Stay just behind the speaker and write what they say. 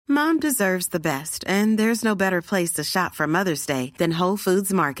Mom deserves the best, and there's no better place to shop for Mother's Day than Whole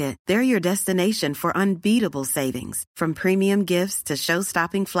Foods Market. They're your destination for unbeatable savings, from premium gifts to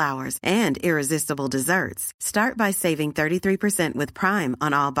show-stopping flowers and irresistible desserts. Start by saving 33% with Prime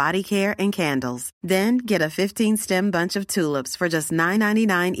on all body care and candles. Then get a 15-stem bunch of tulips for just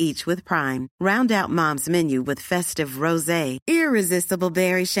 $9.99 each with Prime. Round out Mom's menu with festive rosé, irresistible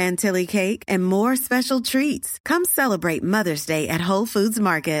berry chantilly cake, and more special treats. Come celebrate Mother's Day at Whole Foods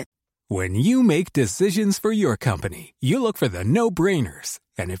Market. When you make decisions for your company, you look for the no-brainers.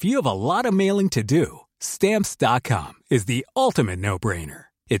 And if you have a lot of mailing to do, Stamps.com is the ultimate no-brainer.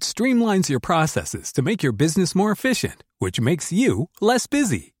 It streamlines your processes to make your business more efficient, which makes you less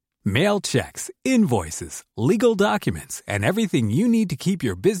busy. Mail checks, invoices, legal documents, and everything you need to keep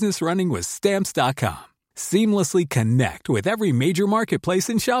your business running with Stamps.com. Seamlessly connect with every major marketplace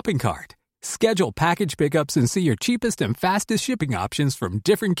and shopping cart. Schedule package pickups and see your cheapest and fastest shipping options from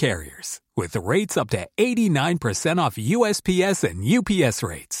different carriers, with rates up to 89% off USPS and UPS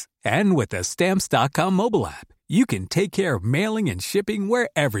rates. And with the Stamps.com mobile app, you can take care of mailing and shipping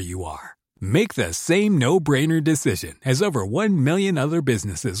wherever you are. Make the same no-brainer decision as over 1 million other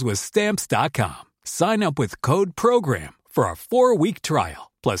businesses with Stamps.com. Sign up with code PROGRAM for a 4-week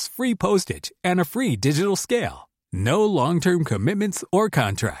trial, plus free postage and a free digital scale. No long-term commitments or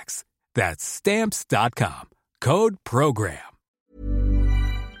contracts. That's Stamps.com. Code PROGRAM.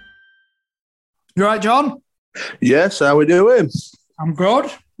 You all right, John? Yes, how we doing? I'm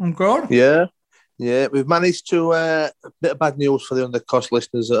good. Yeah, we've managed to, a bit of bad news for the undercost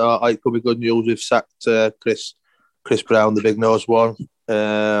listeners. It could be good news. We've sacked Chris Brown, the big nose one,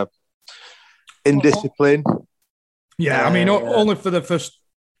 indiscipline. Yeah, I mean, only for the first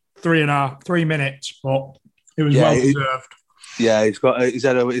 3 minutes, but it was well deserved. Yeah, he's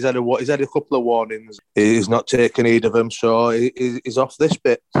had a couple of warnings. He's not taken heed of them, so he's off this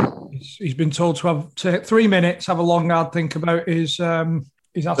bit. He's been told to take 3 minutes, have a long hard think about his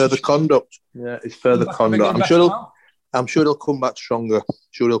further conduct. Yeah, his further conduct. I'm sure he'll come back stronger.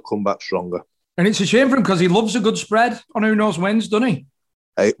 And it's a shame for him because he loves a good spread on Who Knows Wins, doesn't he?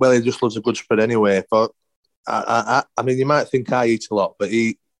 Well, he just loves a good spread anyway. But I mean, you might think I eat a lot, but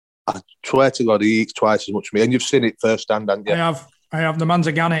I swear to God, he eats twice as much as me. And you've seen it firsthand, haven't you? I have. The man's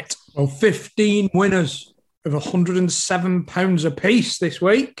a gannet. Well, 15 winners of £107 apiece this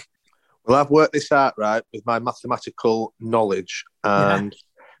week. Well, I've worked this out, right, with my mathematical knowledge. And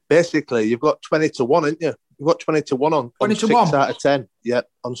basically, you've got 20 to 1, haven't you? You've got 20 to 1 on 6 out of 10. Yeah,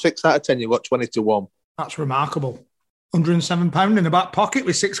 on 6 out of 10, you've got 20 to 1. That's remarkable. £107 in the back pocket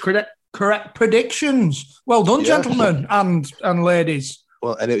with 6 correct predictions. Well done, gentlemen and ladies.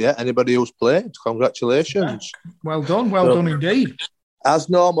 Well, anybody who's played, congratulations. Yeah. Well done indeed. As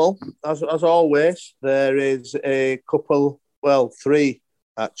normal, as always, there is a couple, 3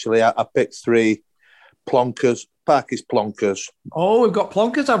 actually. I picked 3 plonkers, Parky's plonkers. Oh, we've got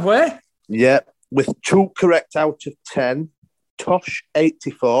plonkers, have we? Yeah, with 2 correct out of 10. Tosh,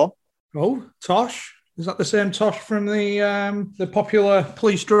 84. Oh, Tosh. Is that the same Tosh from the popular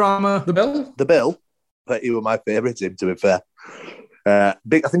police drama, The Bill? The Bill? But he was my favourite, to be fair. I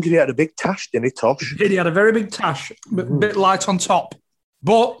think he had a big tash, didn't he, Tosh? He had a very big tash, a bit light on top.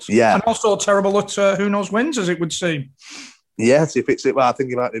 But, and also terrible at Who Knows Wins, as it would seem. Yes, if it's I think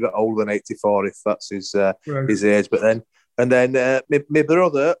he might be a bit older than 84 if that's his age. But then, my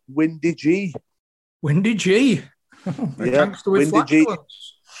brother, Windy G. Windy G.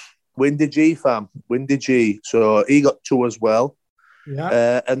 Windy G, fam. Windy G. So he got 2 as well.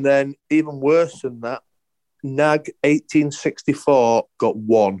 Yeah. And then, even worse than that, Nag 1864 got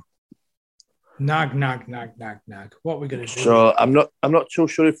 1. Nag. What are we going to do? So I'm not too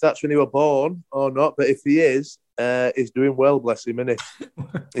sure if that's when he was born or not, but if he is, he's doing well, bless him, isn't he?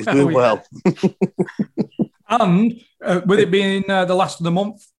 He's doing well. And with it being the last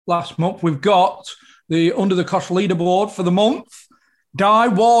month, we've got the Under the Cosh leaderboard for the month. Di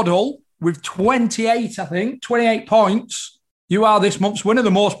Wardle with 28 points. You are this month's winner, the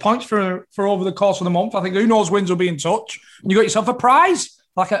most points for over the course of the month. I think Who Knows Wins will be in touch. And you got yourself a prize,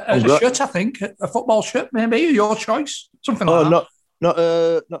 like a shirt, I think, a football shirt, maybe, your choice, something like that. Not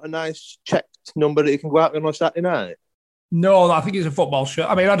a nice checked number that you can go out on a Saturday night? No, I think it's a football shirt.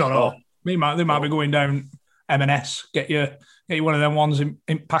 I mean, I don't know. They might be going down M&S, get you one of them ones in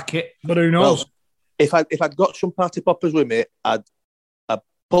packet, but who knows? Well, if I'd got some party poppers with me, I'd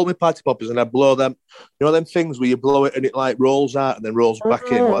pull my party poppers and I'd blow them. You know them things where you blow it and it like rolls out and then rolls back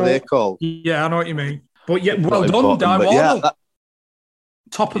in? What are they called? Yeah, I know what you mean. But yeah, well done, Di Wardle.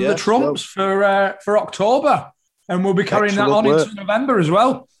 Top of the trumps for October. And we'll be carrying that on into November as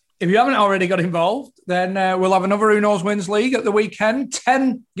well. if you haven't already got involved, then we'll have another Who Knows Wins League at the weekend.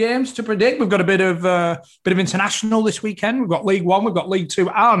 10 games to predict. We've got a bit of international this weekend. We've got League One, we've got League Two,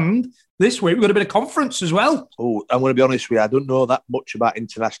 and this week we've got a bit of conference as well. Oh, I'm going to be honest with you. I don't know that much about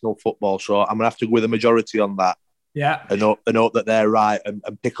international football, so I'm going to have to go with a majority on that. Yeah, and hope that they're right, and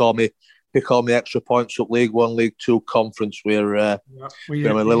pick all me extra points up. League One, League Two, conference. We're I'm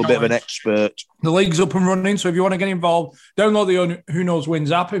a little bit of an expert. The league's up and running, so if you want to get involved, download the Who Knows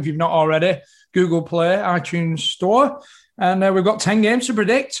Wins app if you've not already. Google Play, iTunes Store, and we've got 10 games to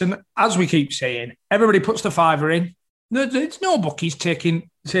predict. And as we keep saying, everybody puts the fiver in. It's no bookies taking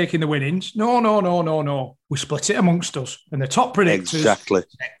the winnings. No. We split it amongst us, and the top predictors exactly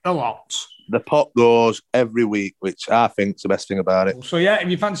a lot. The pot goes every week, which I think is the best thing about it. So, yeah, if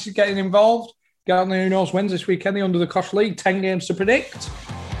you fancy getting involved, get on the Who Knows Wins this weekend, the Under the Cosh League, 10 games to predict.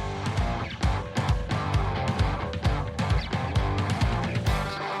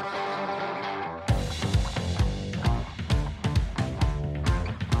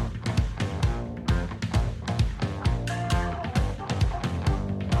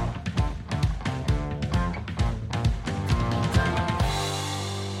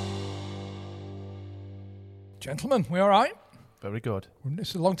 Gentlemen, we all right? Very good.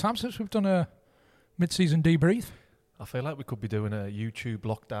 It's a long time since we've done a mid-season debrief. I feel like we could be doing a YouTube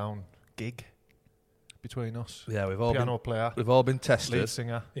lockdown gig between us. Yeah, we've all piano player. We've all been tested. Lead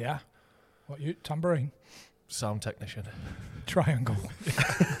singer. Yeah. What, you? Tambourine? Sound technician. Triangle.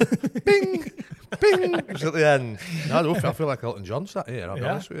 Bing! Bing! It's at the end. No, I feel like Elton John sat here, I'll be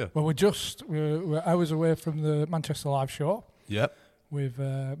honest with you. Well, we're hours away from the Manchester Live show. Yep. With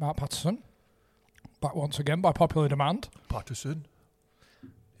Mark Patterson. Back once again by popular demand. Patterson.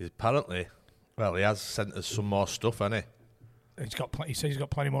 He has sent us some more stuff, hasn't he? He says he's got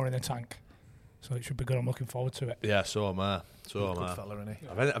plenty more in the tank. So it should be good. I'm looking forward to it. Yeah, so am I. Good fella, isn't he?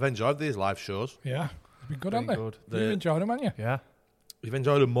 I've enjoyed these live shows. Yeah. They've been good, haven't they? Good. You've enjoyed them, haven't you? Yeah. You've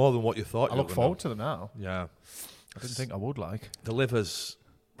enjoyed them more than what you thought. I look forward to them now. Yeah. I didn't think I would like. The liver's...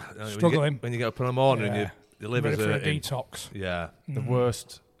 Struggling. When you get up in the morning, the liver's ready for a hurting. detox. Yeah. The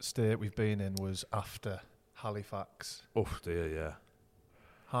worst state we've been in was after Halifax. Oh, dear, yeah.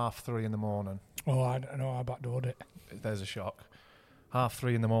 3:30 in the morning. Oh, I don't know. I backdoored it. There's a shock.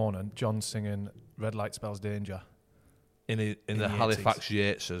 3:30 in the morning, John singing Red Light Spells Danger. In the Halifax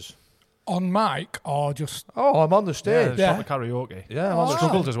Yates's. On mic or just... Oh, I'm on the stage. Yeah, the karaoke. Yeah, I'm on the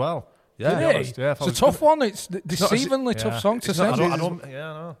struggled as well. Yeah. Really? Yeah, it's a tough one. It's a deceivingly tough song to sing. I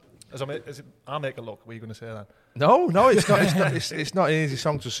know. I'll make a look. What are you going to say then? No, it's not. It's not an easy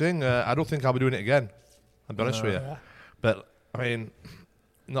song to sing. I don't think I'll be doing it again. I'll be honest with you. Yeah. But I mean,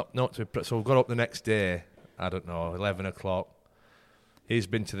 not to. So we got up the next day. I don't know, 11 o'clock. He's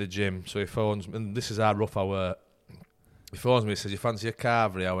been to the gym, so he phones me. And this is how rough I were. He phones me. He says, "You fancy a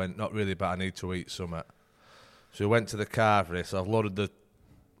carvery?" I went, "Not really, but I need to eat something." So we went to the carvery. So I've loaded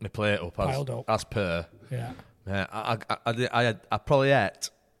my plate up as per. Yeah. I probably ate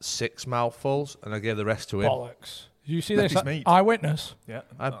 6 mouthfuls, and I gave the rest to him. Bollocks. You see this? Eyewitness. Yeah.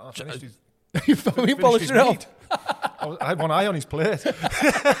 I finished his... You polished it off. I had one eye on his plate.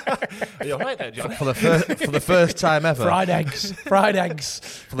 Are you all right there, John? For the first time ever. Fried eggs.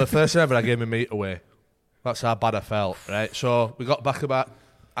 For the first time ever, I gave my meat away. That's how bad I felt, right? So we got back about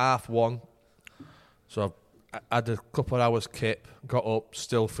 1:30. So I had a couple of hours kip, got up,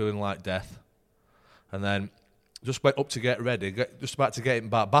 still feeling like death. And then just went up to get ready, just about to get in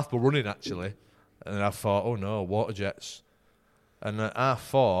bath. Bath were running, actually. And then I thought, oh no, water jets. And at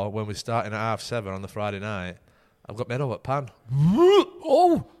 4:30, when we're starting at 7:30 on the Friday night, I've got my head over at pan.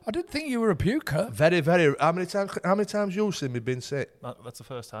 Oh, I didn't think you were a puker. Very, very. How many times you seen me been sick? That's the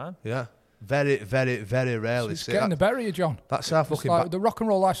first time. Yeah. Very, very, very rarely. It's getting the better of you, John. That's how fucking bad. The rock and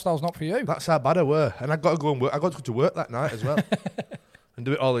roll lifestyle's not for you. That's how bad I were. And I got to go and work. I got to go to work that night as well. And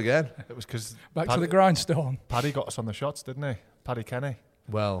do it all again. It was because... Back to the grindstone. Paddy got us on the shots, didn't he? Paddy Kenny.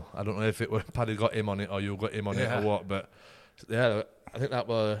 Well, I don't know if it was Paddy got him on it or you got him on it or what, but yeah, I think that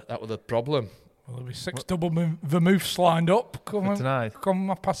was the problem. Well, there'll be 6 double vermouths lined up tonight. Come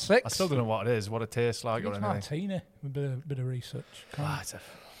 6:30. I still don't know what it is, what it tastes like or anything. Martini with a bit of research. It's a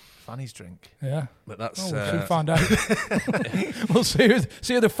Fanny's drink. Yeah. But that's... we'll soon find out. We'll see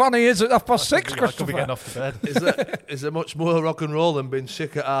who the Fanny is at 6:30, Christopher. I could be getting off to bed. Is there much more rock and roll than being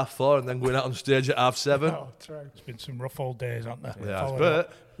sick at 4:30 and then going out on stage at 7:30? Oh, true. It's been some rough old days, hasn't there? Yeah,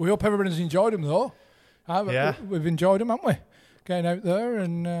 but... We hope everybody's enjoyed them, though. We've enjoyed them, haven't we? Getting out there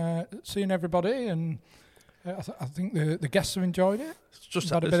and seeing everybody, and I think the guests have enjoyed it. Just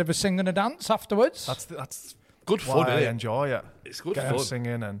had a bit of a sing and a dance afterwards. That's good fun. I enjoy it. It's good fun.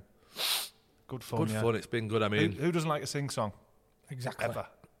 Singing and good fun. Good fun. It's been good. I mean, who doesn't like a sing song? Exactly. Ever.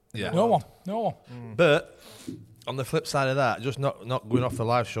 Yeah. No one. But on the flip side of that, just not going off the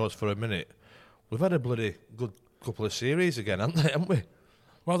live shows for a minute, we've had a bloody good couple of series again, haven't we?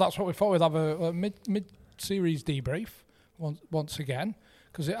 Well, that's what we thought. We'd have a mid-series debrief once again,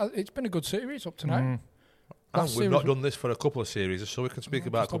 because it's been a good series up to now. And we've not done this for a couple of series, so we can speak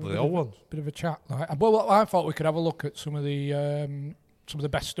about a couple of the old ones. Bit of a chat. Well, I thought we could have a look at some of the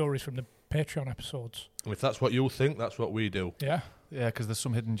best stories from the Patreon episodes. And if that's what you think, that's what we do. Yeah. Yeah, because there's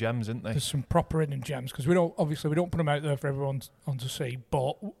some hidden gems, isn't there? There's some proper hidden gems, because we don't put them out there for everyone to see,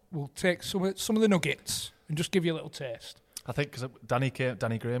 but we'll take some of the nuggets and just give you a little taste. I think because Danny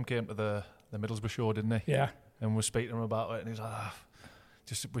Graham came to the Middlesbrough show, didn't he? Yeah. And we're speaking to him about it, and he was like,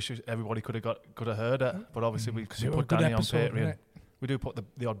 just wish everybody could have heard it, but obviously we put Danny on Patreon. We do put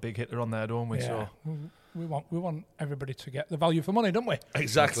the odd big hitter on there, don't we? Yeah. So we want everybody to get the value for money, don't we?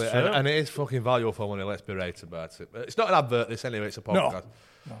 Exactly, and it is fucking value for money. Let's be right about it. But it's not an advert, this anyway. It's a podcast.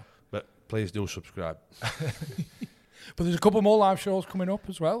 No. But please do subscribe. But there's a couple more live shows coming up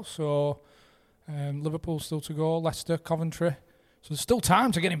as well. So Liverpool's still to go, Leicester, Coventry. So there's still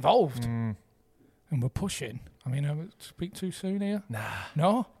time to get involved. And we're pushing. I mean, I speak too soon here? Nah.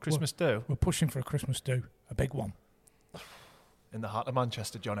 No? Christmas do? We're pushing for a Christmas do. A big one. In the heart of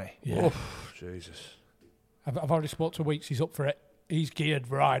Manchester, Johnny. Yeah. Oh, Jesus. I've already spoke to Weeks. He's up for it. He's geared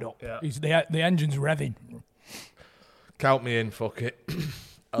right up. Yeah. The engine's revving. Count me in, fuck it.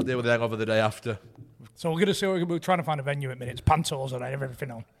 I'll deal with the hangover the day after. So we're going to see. We're trying to find a venue at minutes. Pantos and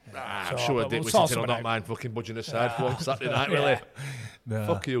everything on. I'm sure Dick sort Whittington will not mind fucking budging aside for one Saturday night, really. Nah.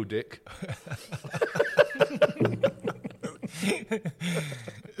 Fuck you, Dick.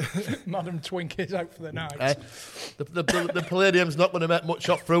 Madam Twink is out for the night. The Palladium's not going to make much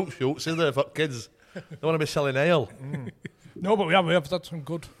off fruit shoots, is there, for kids? They want to be selling ale. No, but we have had some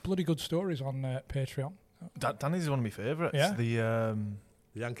bloody good stories on Patreon. Danny's one of my favourites. Yeah. The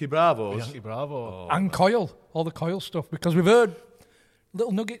Yankee Bravos. Yankee Bravo. And Coyle, all the Coyle stuff, because we've heard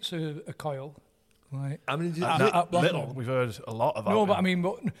little nuggets of Coyle. Like, I mean, Little. We've heard a lot about no, him. but I mean,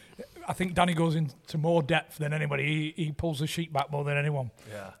 I think Danny goes into more depth than anybody. He pulls the sheet back more than anyone.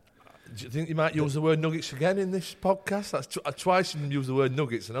 Yeah. Do you think you might use the word nuggets again in this podcast? That's twice you've used the word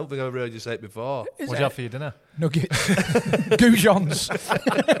nuggets, and I don't think I've ever heard you say it before. What'd you have for your dinner? Nuggets. Goujons.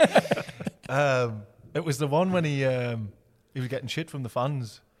 It was the one when he was getting shit from the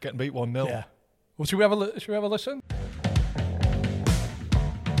fans, getting beat 1-0. Yeah. Well, should we have a listen?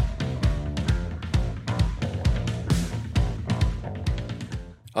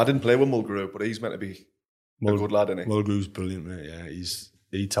 I didn't play with Mulgrew, but he's meant to be a good lad, isn't he? Mulgrew's brilliant, mate. Yeah,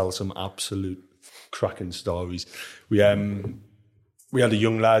 he tells some absolute cracking stories. We had a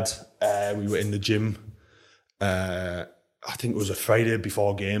young lad. We were in the gym. I think it was a Friday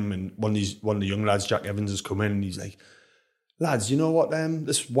before game, and one of the young lads, Jack Evans, has come in and he's like, "Lads, you know what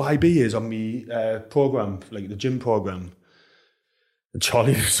this YB is on me program, like the gym program?" And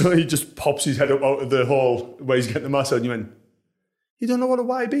Charlie, so he just pops his head up out of the hall where he's getting the massage, and he went, "You don't know what a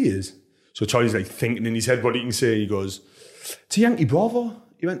YB is?" So Charlie's like thinking in his head what he can say. He goes, "It's a Yankee Bravo."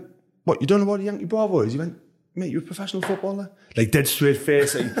 He went, "What, you don't know what a Yankee Bravo is?" He went, "Mate, you're a professional footballer." Like dead straight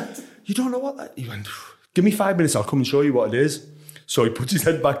face. Like, "You don't know what that?" He went, "Give me 5 minutes, I'll come and show you what it is." So he puts his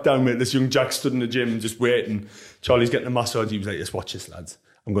head back down, mate. This young Jack stood in the gym just waiting. Charlie's getting a massage. He was like, "Just watch this, lads.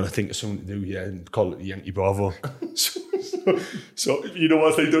 I'm going to think of something to do here and call it the Yankee Bravo." So you know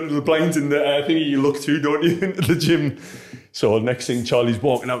what they done to the blinds in the thing you look through, don't you, into the gym? So next thing, Charlie's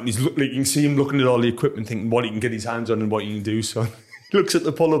walking out and he's like, you can see him looking at all the equipment, thinking what he can get his hands on and what he can do. So he looks at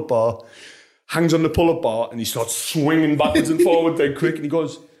the pull-up bar, hangs on the pull-up bar, and he starts swinging backwards and forwards dead quick. And he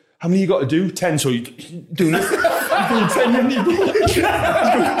goes, "How many you got to do?" 10. So he's doing 10 Yankee Bravos.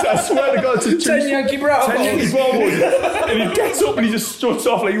 I swear to God, it's 10 Yankee Bravos. 10 Yankee Bravos. And he gets up and he just struts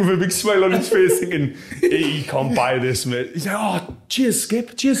off like with a big smile on his face, thinking, "He can't buy this, mate." He's like, "Oh, cheers,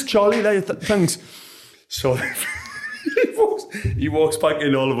 Skip. Cheers, Charlie. Thanks." So he walks back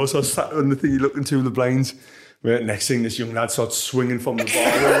in. All of us are sat on the thing, looking through the blinds. Right, next thing, this young lad starts swinging from the bar.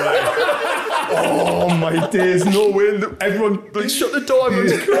 We're like, oh my days, no way. Everyone, like, shut the door,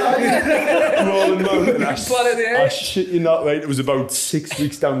 everyone's crying. Rolling around. I shit you not, right? It was about 6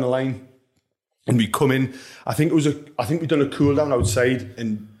 weeks down the line. And we come in, I think we'd done a cool down outside,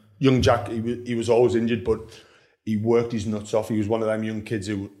 and young Jack, he was always injured, but he worked his nuts off. He was one of them young kids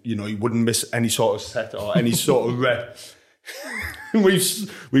who, you know, he wouldn't miss any sort of set or any sort of rep.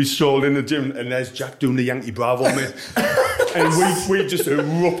 We've strolled in the gym and there's Jack doing the Yankee Bravo, mate. And we just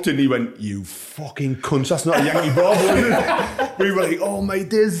erupted and he went, "You fucking cunts, that's not a Yankee Bravo." We were like, "Oh my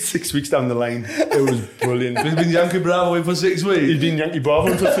days." 6 weeks down the line. It was brilliant. He's been Yankee Bravo in for 6 weeks. He's been Yankee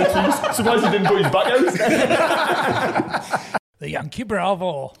Bravo for 6 weeks. Surprised he didn't put his back out. the Yankee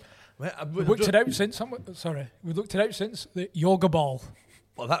Bravo. Mate, We've looked it out since. We've looked it out since the yoga ball.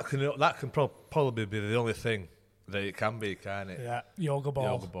 Well, that can probably be the only thing that it can be, can't it? Yeah, yoga ball.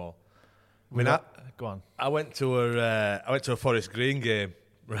 Yoga ball. I mean, go on. I went to a Forest Green game,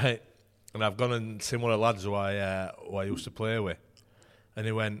 right? And I've gone and seen one of the lads who I used to play with, and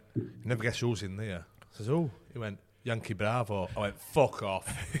he went, "You never guess who's in there?" I says, "Oh," he went, "Yankee Bravo." I went, "Fuck off!"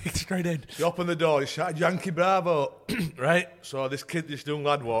 Straight in. He opened the door. He shouted, "Yankee Bravo!" Right? So this young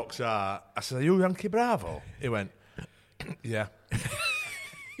lad walks out. I said, "Are you Yankee Bravo?" He went, "Yeah."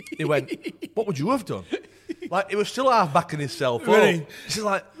 He went, "What would you have done?" Like, he was still half backing himself. Really? He's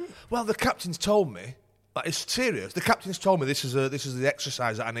like, "Well, the captain's told me." Like, it's serious. The captain's told me this is the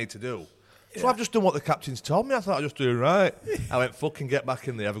exercise that I need to do. So I've just done what the captain's told me. I thought I'd just do it right. I went, "Fucking get back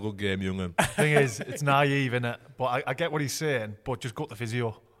in there, have a good game, young un." Thing is, it's naive, innit? But I get what he's saying, but just go to the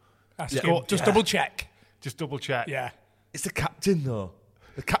physio. Just double check. Just double check. Yeah. It's the captain, though.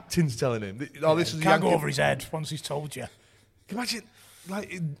 The captain's telling him. This is Can't go over his head once he's told you. Can you imagine,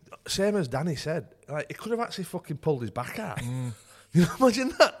 like, same as Danny said, like, he could have actually fucking pulled his back out. You know,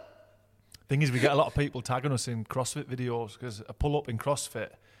 imagine that. Thing is, we get a lot of people tagging us in CrossFit videos because a pull-up in CrossFit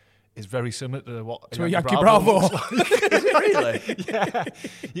is very similar to what a Yankee Bravo looks like. Is it really? Yeah.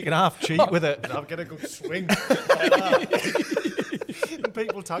 You can half cheat with it and get a good swing. Like that. And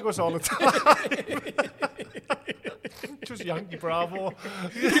people tag us all the time. Just Yankee Bravo.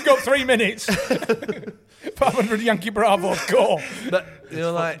 You've got 3 minutes. 500 Yankee Bravos, go. But, you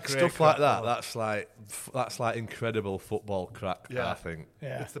know, like, stuff like that, though. that's like incredible football crack, I think.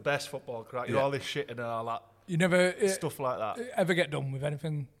 Yeah. It's the best football crack. You know, all this shit and all that. You never... stuff like that. Ever get done with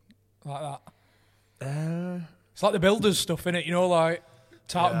anything like that? It's like the builders stuff, innit? You know, like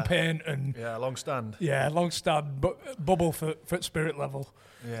tartan paint and... Yeah, long stand. Yeah, long stand, but bubble for spirit level.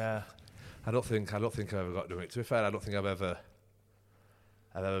 Yeah. I don't think I've ever got to do it. To be fair, I don't think I've ever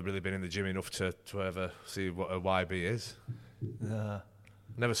really been in the gym enough to ever see what a YB is. Yeah.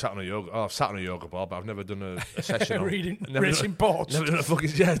 Never sat on a yoga. Oh, I've sat on a yoga ball, but I've never done a session. Racing boards. Never done a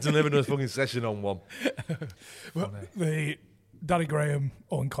fucking session on one. Well, the Danny Graham,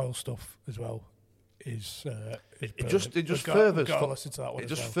 Owen Coyle stuff as well is. It just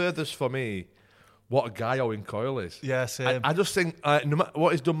furthers for me what a guy Owen Coyle is. Yeah, same. I just think no matter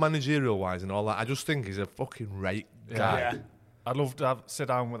what he's done managerial wise and all that, I just think he's a fucking right guy. Yeah. I'd love to sit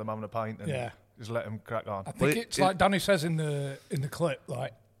down with him having a pint and just let him crack on. I think it's like Danny says in the clip,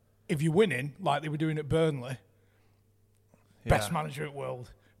 like, if you're winning, like they were doing at Burnley, best manager in the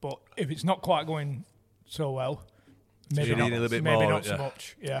world. But if it's not quite going so well, maybe not so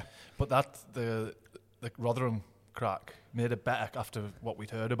much. Yeah. But that the Rotherham crack made it better after what we'd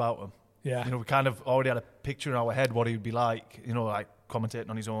heard about him. Yeah. You know, we kind of already had a picture in our head what he'd be like, you know, like commentating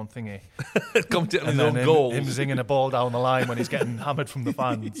on his own thingy. Commentating on his own goals. Him zinging a ball down the line when he's getting hammered from the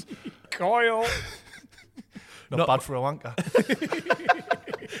fans. Coyle. Not bad for a wanker.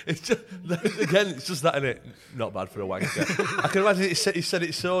 It's just, again, it's just that, innit? Not bad for a wanker. I can imagine he said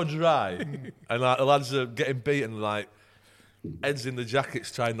it so dry, and like the lads are getting beaten, like heads in the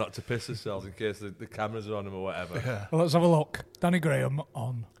jackets, trying not to piss themselves in case the cameras are on them or whatever. Yeah. Well, let's have a look. Danny Graham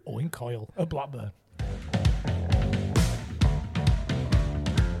on Owen Coyle at Blackburn.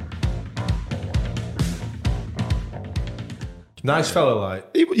 Nice fella,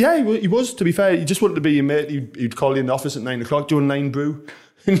 like. He was, to be fair. He just wanted to be your mate. He'd call you in the office at 9 o'clock, doing 9 brew.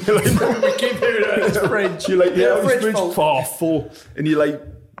 And you're like, we keep hearing it in the fridge. You're like, yeah, fridge full. And you're like,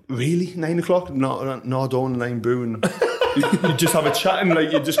 really? 9 o'clock? No, doing 9 brew. And you just have a chat and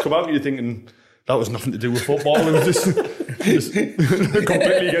like, you just come out and you're thinking, that was nothing to do with football. It was just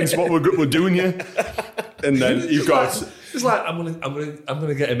completely against what we're doing here. And then you've got... It's like, I'm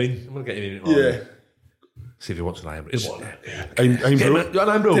gonna get him in. I'm gonna get him in. Yeah. See if he wants an iron brew.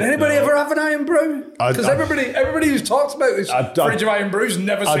 Iron brew. Did anybody ever have an iron brew? Because everybody who's talked about this fridge of iron brews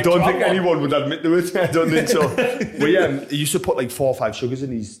never seems to have one. I don't think anyone would admit to it. I don't think so. Well, he used to put like 4 or 5 sugars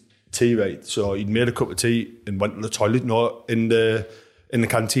in his tea, right? So he'd made a cup of tea and went to the toilet, in the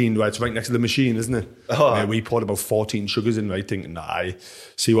canteen, right? It's right next to the machine, isn't it? Oh. We poured about 14 sugars in, right? Thinking, I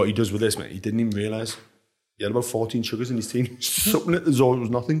see what he does with this, mate. He didn't even realise. He had about 14 sugars in his tea. Something at the zone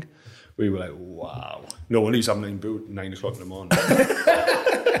was nothing. We were like, wow. No wonder he's having 9 brew at 9 o'clock in the morning.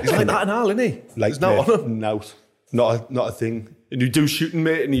 He's like that and all, isn't he? Like, not a thing. And he'd do shooting,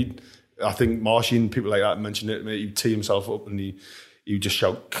 mate, and I think Marshy and people like that mentioned it, mate. He'd tee himself up and he would just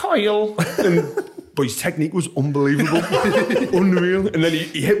shout, Kyle! But his technique was unbelievable. Unreal. And then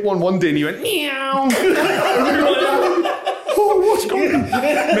he hit one day and he went, meow! Oh, what's going on?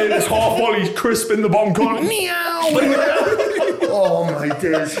 Mate, this half volley's crisp in the bomb corner. Meow! Oh my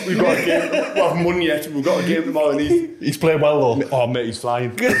days. We've got a game. We haven't won yet. We've got a game tomorrow and he's playing well though. Oh mate, he's flying.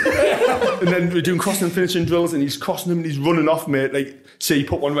 And then we're doing crossing and finishing drills and he's crossing them and he's running off, mate. Like, say you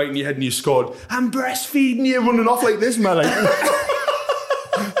put one right in your head and you scored. I'm breastfeeding you, running off like this, man. Like,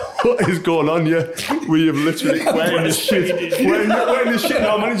 what is going on here? We have literally wearing this shit. Wearing this shit and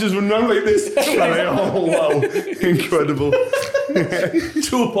our managers run around like this. Like, oh wow. Incredible.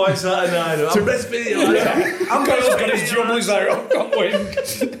 2 points out of 9. I'm breastfeeding you. I'm got his jumblies there. I can't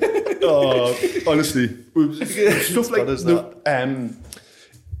win. Oh, honestly. Stuff like that.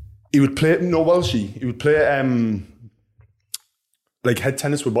 He would play, Welshie. He would play like head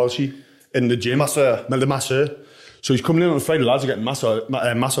tennis with Welshie in the gym. The masseur. So he's coming in on Friday, lads are getting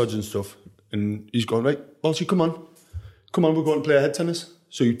massage and stuff. And he's going, right, Welshie, come on, we're going to play head tennis.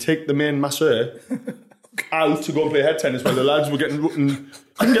 So you take the main masseur out to go and play head tennis while the lads were couldn't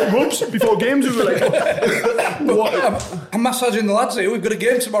get rubs before games. We were like, what? I'm massaging the lads here, we've got a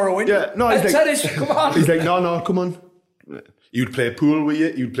game tomorrow, ain't yeah, no, head tennis, come on. He's like, no, come on. He would play pool with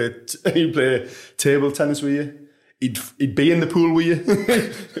you, he'd play table tennis with you. He'd be in the pool with you.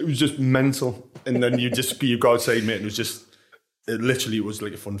 It was just mental. And then you go outside, mate, and it was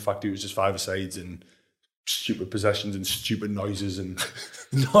like a fun factory. It was just 5-a-sides and stupid possessions and stupid noises and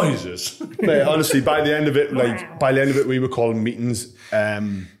noises. Mate, honestly, by the end of it, we were calling meetings,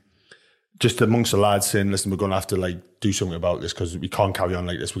 just amongst the lads saying, listen, we're going to have to do something about this because we can't carry on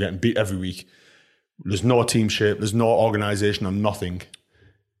like this. We're getting beat every week. There's no team shape. There's no organisation or nothing.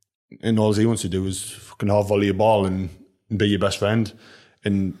 And all he wants to do is fucking half volley a ball and be your best friend.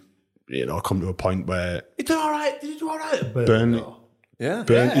 And, come to a point where... Did you do all right? Burnley. Yeah.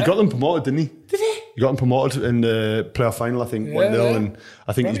 He got them promoted, didn't he? Did he? He got them promoted in the playoff final, I think, 1-0. And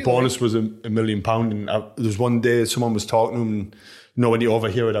I think his bonus was £1 million. And there was one day someone was talking to him, and when you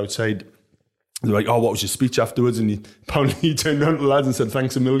overhear it outside, they're like, oh, what was your speech afterwards? And he turned around to the lads and said,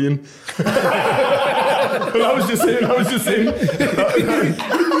 thanks $1 million. Well, I was just saying.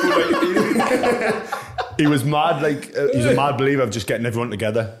 He was mad, he's a mad believer of just getting everyone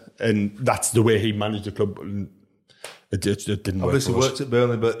together, and that's the way he managed the club. And it didn't work. Obviously worked at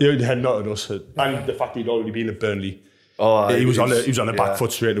Burnley, but he had not at us. And the fact he'd already been at Burnley, he was on a back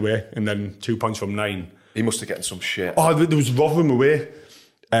foot straight away, and then 2 points from 9. He must have gotten some shit. Oh, there was Rotherham away.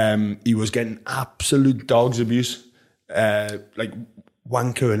 He was getting absolute dog's abuse,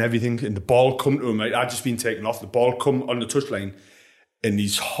 wanker and everything, and the ball come to him. I'd just been taken off. The ball come on the touchline, and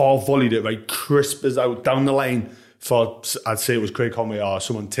he's half volleyed it crisp as out down the line for, I'd say it was Craig Conway or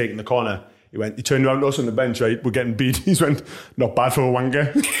someone taking the corner. He turned around to us on the bench, right? We're getting beat. He went, not bad for a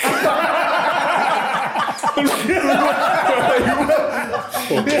wanker.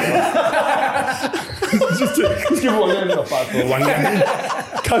 just give one hand, not bad for a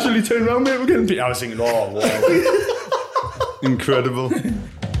wanker. Casually turned around, mate, we're getting beat. I was thinking, oh, wow. Incredible.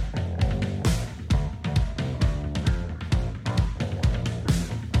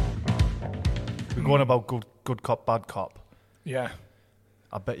 We're going about good cop, bad cop. Yeah.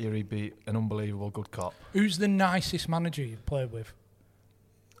 I bet you he'd be an unbelievable good cop. Who's the nicest manager you've played with?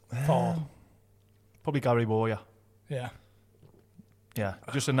 Probably Gary Bowyer. Yeah. Yeah,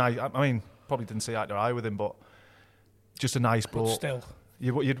 just a nice... I mean, probably didn't see eye to eye with him, but just a nice bloke. But still.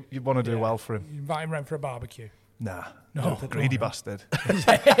 You'd want to do well for him. You invite him round for a barbecue? Nah. No. Greedy bastard. He's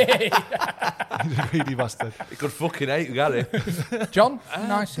a greedy bastard. He could fucking hate Gary. John? The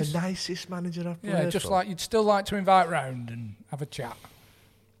nicest manager I've played. Yeah, just like you'd still like to invite round and have a chat.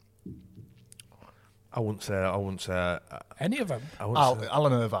 I wouldn't say any of them.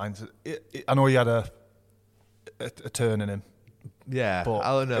 Alan Irvine's. I know he had a turn in him. Yeah,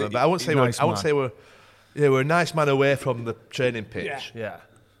 Alan Irvine. But I wouldn't say we're a nice man away from the training pitch. Yeah.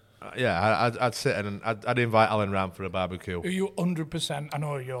 I'd sit and I'd invite Alan round for a barbecue. Are you 100%? I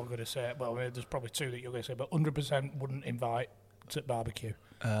know you're going to say it. Well, there's probably two that you're going to say, but 100% wouldn't invite to barbecue.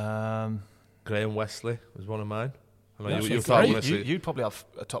 Graham Wesley was one of mine. You'd probably have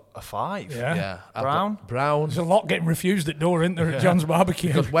a 5. Yeah. Brown. There's a lot getting refused at door, isn't there, at John's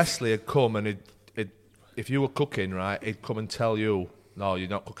barbecue? Because Wesley had come and if you were cooking right, he'd come and tell you, no, you're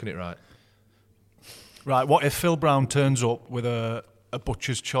not cooking it right. Right. What if Phil Brown turns up with a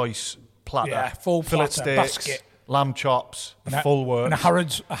butcher's choice platter? Yeah, full fillet platter, steaks, basket, lamb chops, full work, and a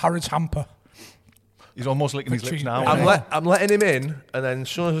Harrods hamper. He's almost licking his lips now. I'm letting him in, and then as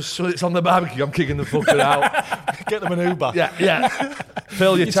soon as it's on the barbecue, I'm kicking the fucker out. Get them an Uber. Yeah.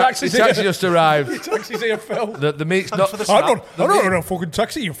 Phil, your taxi just arrived. Your taxi's here, Phil. The meat's not... I don't know fucking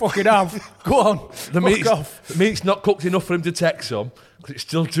taxi you fucking have. Go on. The meat's not cooked enough for him to text some. because it's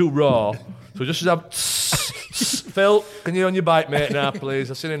still too raw. So just have Phil, can you on your bike, mate? Now,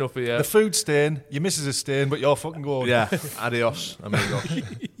 please. I've seen enough of you. The food stain, your missus is stained, but you're fucking going. Yeah, adios, amigos.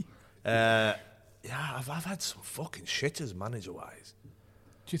 I've had some fucking shitters manager-wise.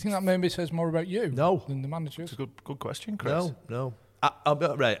 Do you think that maybe says more about you? No, than the managers. It's a good question, Chris. No. I'll be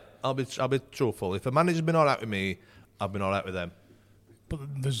right. I'll be truthful. If a manager's been all right with me, I've been all right with them. But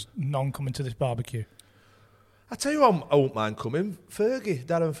there's none coming to this barbecue. I tell you, I won't mind coming.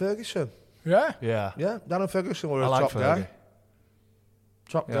 Darren Ferguson. Yeah. Darren Ferguson was a like top Fergie. guy.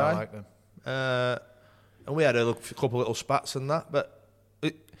 Top Yeah, guy. I like them. And we had a couple little spats and that, but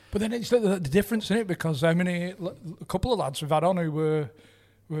then it's the difference in it, because a couple of lads we've had on who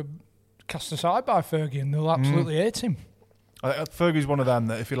were cast aside by Fergie and they'll absolutely hate him. Fergie's one of them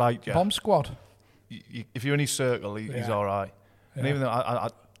that if you like, Bomb squad. If you're in his circle, he's all right. Yeah. And even though I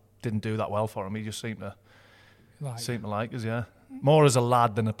didn't do that well for him, he just seemed to like us. Yeah, more as a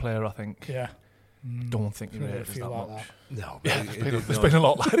lad than a player, I think. Yeah. Don't think he rated us that like much. No, there's been a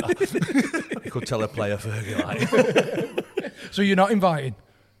lot like that. You could tell a player Fergie like. So you're not invited?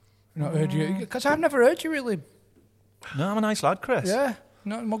 Not heard you? Because I've never heard you really. No, I'm a nice lad, Chris. Yeah,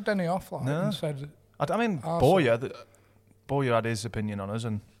 not mugged any off like No. and said. I mean, Boyer had his opinion on us,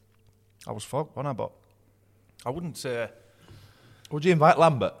 and I was fucked, wasn't I? But I wouldn't say. Would you invite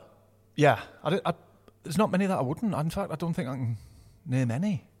Lambert? Yeah, there's not many that I wouldn't. In fact, I don't think I can name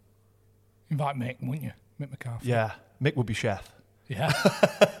any. Invite Mick, wouldn't you? Mick McCarthy. Yeah, Mick would be chef. Yeah.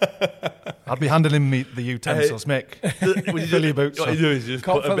 I'd be handing him the utensils, Mick. Fill your boots. What you do is just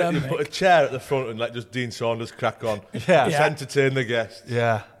put a chair at the front and like just Dean Saunders crack on. Yeah. Just entertain the guests.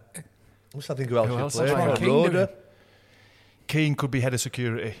 Yeah. What's that think who else you Keane play? Roder. Keane could be head of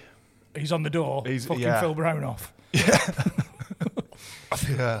security. He's on the door. He's fucking Phil Brown off. Yeah.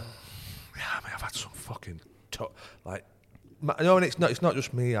 Yeah, I mean, I've had some fucking and it's not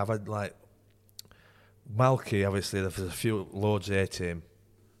just me. I've had like Malky. Obviously, there's a few loads hate him.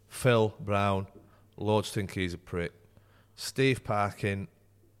 Phil Brown, loads think he's a prick. Steve Parkin,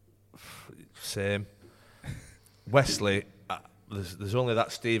 same. Wesley, there's only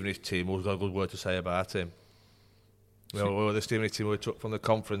that Steve and his team who's got a good word to say about him. The Steve and his team we took from the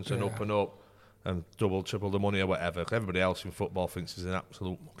conference and up. And double, triple the money or whatever. Everybody else in football thinks he's an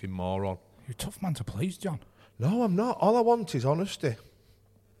absolute fucking moron. You're a tough man to please, John. No, I'm not. All I want is honesty.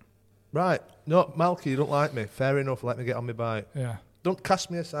 Right. No, Malky, you don't like me. Fair enough. Let me get on my bike. Yeah. Don't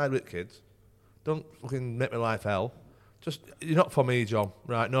cast me aside with kids. Don't fucking make my life hell. Just, you're not for me, John.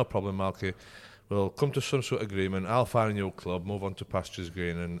 Right, no problem, Malky. We'll come to some sort of agreement. I'll find a new club, move on to Pastures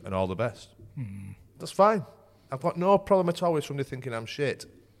Green and all the best. That's fine. I've got no problem at all with somebody thinking I'm shit.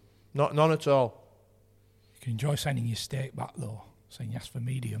 None at all. You can enjoy sending your steak back though, saying yes for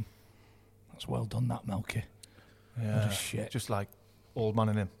medium. That's well done, that Melky. Yeah, what a shit. Just like old man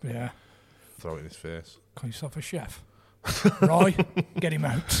in him. Yeah. Throw it in his face. Call yourself a chef. Roy, get him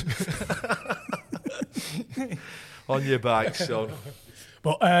out. On your bike, son.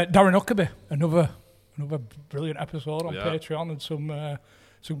 But Darren Huckabee, another brilliant episode on Patreon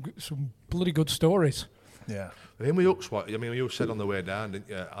and some bloody good stories. Yeah. I mean, you said on the way down, didn't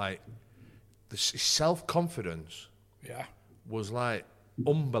you? The self-confidence was like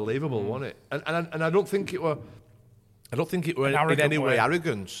unbelievable, wasn't it? And I don't think it were in any way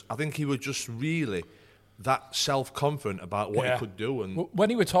arrogance. I think he was just really that self-confident about what he could do. And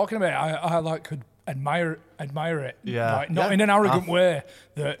when he was talking about it, I could admire it. Yeah. Like, not in an arrogant way,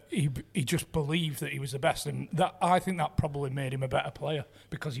 that he just believed that he was the best, and that I think that probably made him a better player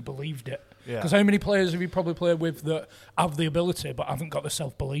because he believed it. Because how many players have you probably played with that have the ability but haven't got the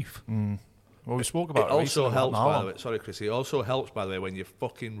self-belief? Well, we spoke about it. Also helps, by the way. Sorry, Chris. It also helps, by the way, when you're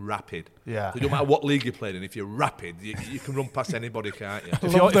fucking rapid. Yeah. It don't matter what league you're playing in. If you're rapid, you can run past anybody, can't you?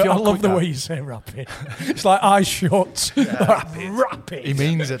 I love the way you say rapid. It's like eyes shut. Rapid. He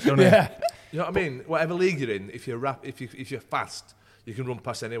means it, doesn't he? Yeah. You know what I mean? Whatever league you're in, if you're fast, you can run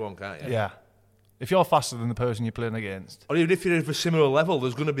past anyone, can't you? Yeah. If you're faster than the person you're playing against, or even if you're of a similar level,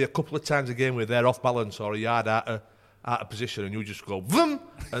 there's going to be a couple of times a game where they're off balance or a yard out of position, and you just go vroom,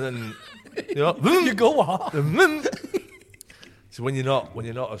 and then vroom, you go what? Vroom. So when you're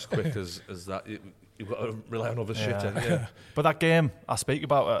not as quick as that, you've got to rely on other shit. Yeah. But that game I speak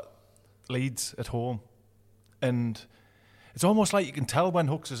about at Leeds at home, and it's almost like you can tell when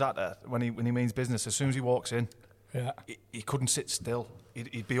Hooks is at it when he means business. As soon as he walks in, he couldn't sit still.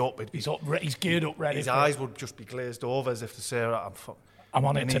 He'd be up. He's up. He's geared up, ready. His eyes would just be glazed over as if to say, I'm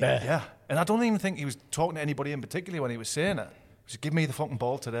on it today. Yeah, and I don't even think he was talking to anybody in particular when he was saying it. Just give me the fucking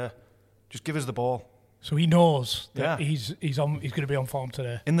ball today. Just give us the ball. So he knows that he's going to be on form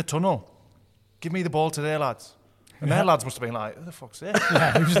today. In the tunnel. Give me the ball today, lads. And their lads must have been like, who the fuck's this?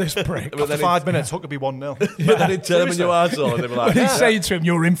 Yeah, who's this prick? After 5 minutes, Hook could be 1-0. But then he'd turn them in your arsehole and they'd be like, He's saying to him,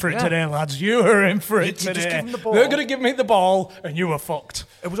 you're in for it today, lads. You're in for it You just today. give him the ball. They're going to give me the ball and you were fucked.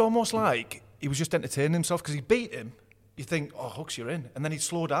 It was almost like he was just entertaining himself because he beat him. You think, oh, Hooks, you're in. And then he'd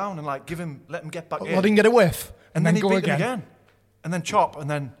slow down and like let him get back in. Let him get a whiff. And then he'd go beat him again. And then chop. And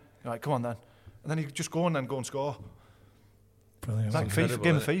then, you're like, come on then. And then he'd just go and score. Brilliant. Like FIFA,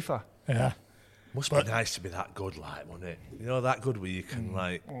 game of FIFA. Yeah. must be nice to be that good, like, wouldn't it? You know, that good where you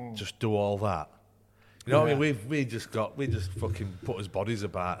can, just do all that. You know what I mean? We just fucking put his bodies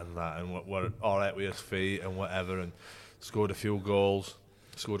about and that, and we're all right with his feet and whatever, and scored a few goals,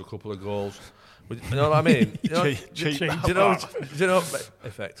 scored a couple of goals. But, you know what I mean? You know, effective.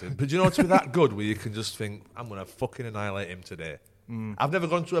 But do you know to be that good where you can just think, I'm going to fucking annihilate him today? I've never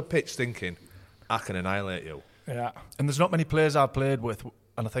gone to a pitch thinking, I can annihilate you. Yeah. And there's not many players I've played with,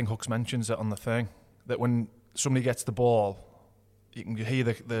 and I think Hooks mentions it on the thing, that when somebody gets the ball, you can hear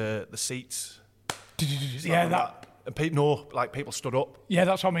the seats. Yeah, that. And people stood up. Yeah,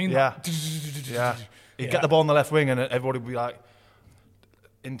 that's what I mean. Yeah. Yeah. You'd get the ball on the left wing and everybody would be like,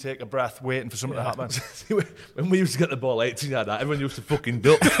 intake a breath, waiting for something to happen. When we used to get the ball 18 like that, everyone used to fucking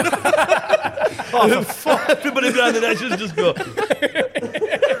duck. Everybody behind the net just go.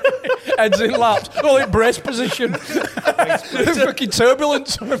 Heads in laps. All in brace position. Fucking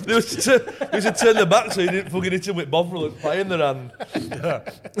turbulence. They used to turn their back so you didn't fucking hit him with Bovril and pie in their hand.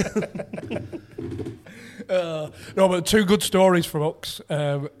 No, but two good stories from Hooks,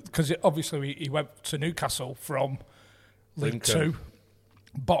 because obviously he went to Newcastle from League Two,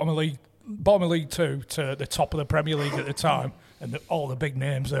 bottom of League Two to the top of the Premier League at the time, and all the big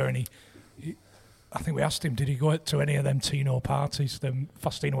names there. And he, I think we asked him, did he go to any of them Tino parties, them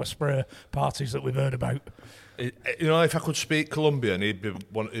Faustino Esprella parties that we've heard about? You know, if I could speak Colombian, he'd be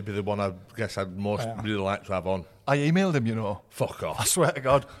the one I guess I'd most really like to have on. I emailed him, you know. Fuck off. I swear to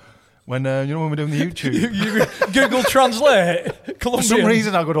God. When when we're doing the YouTube, you Google Translate Colombian. For some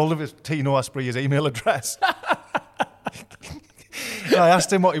reason, I got hold of his Tino Asprella's email address. I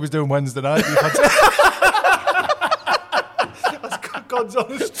asked him what he was doing Wednesday night. That's God's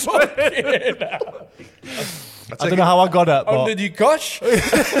honest truth. I don't know how I got it. How did you gosh?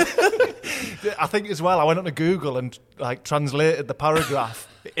 I think as well, I went on to Google and translated the paragraph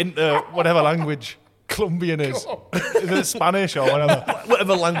into whatever language Colombian is. Is it Spanish or whatever?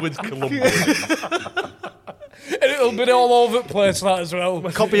 Whatever language Colombian is. And it'll be all over the place, that as well.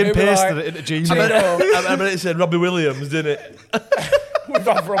 Copy and pasted it into Gmail. I mean, it said Robbie Williams, didn't it? We've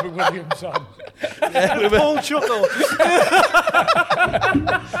had Robbie Williams on. Yeah, Paul Chuckle.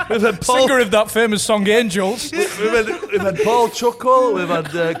 We've had Paul, singer of that famous song Angels. We've had Paul Chuckle. We've had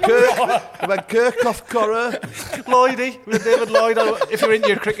Kirkhoff Corra. Lloydie. We had David Lloyd. If you're into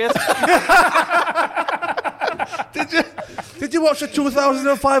your cricket. Did you watch the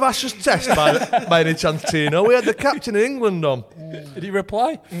 2005 Ashes Test by any chance, Tino? We had the captain of England on. Did he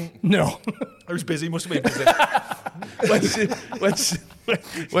reply? No. I was busy. Must have been busy.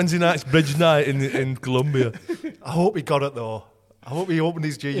 Wednesday night's bridge night in Colombia. I hope he got it though. I hope he opened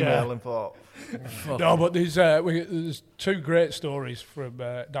his Gmail and thought. No, but there's two great stories from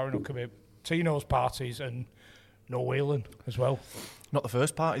Darren Huckabee. Tino's parties and No Whelan as well. Not the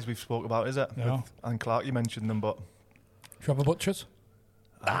first parties we've spoke about, is it? No. And Clark, you mentioned them, but... Do you have a butcher's?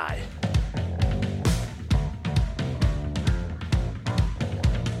 Aye.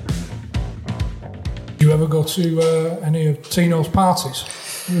 Do you ever go to any of Tino's parties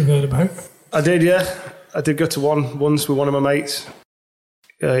you've heard about? I did, yeah. I did go to one once with one of my mates.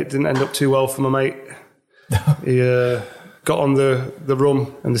 It didn't end up too well for my mate. He got on the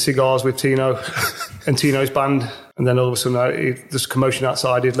rum and the cigars with Tino and Tino's band, and then all of a sudden there's commotion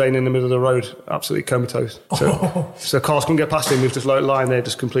outside. He'd lain in the middle of the road, absolutely comatose. So cars couldn't get past him. He was just lying there,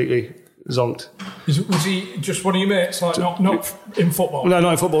 just completely zonked. Was he just one of your mates, like not in football? No,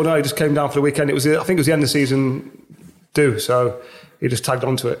 not in football. No, he just came down for the weekend. I think it was the end of the season due, so he just tagged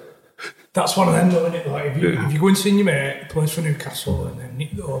onto it. That's one of them, though, isn't it? Like if you go and see your mate, plays for Newcastle, and then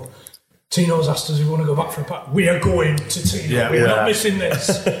Tino's asked us if we want to go back for a pack. We are going to Tino. Yeah, we're not missing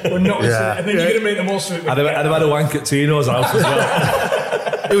this. We're not missing it. And then you're going to make the most of it. I'd have had a wank at Tino's house as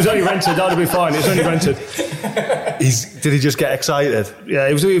well. It was only rented. That would be fine. It was only rented. Did he just get excited? Yeah,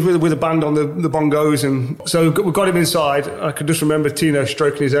 he was with a band on the bongos, and so we got him inside. I could just remember Tino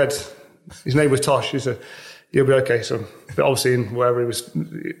stroking his head. His name was Tosh. He said, "You'll be okay, son." But obviously, wherever he was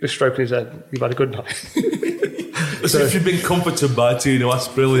just stroking his head, you've had a good night. So if you've been comforted by Tino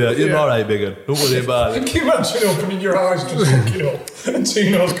Asprella, you're all right, big one. Don't worry about it. Can you imagine opening your eyes just looking up and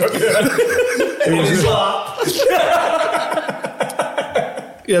Tino's got your head in his lap?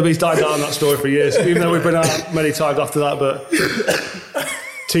 Yeah, but he's died down on that story for years, even though we've been out many times after that. But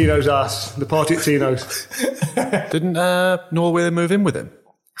Tino's ass, the party at Tino's. Didn't Norway move in with him?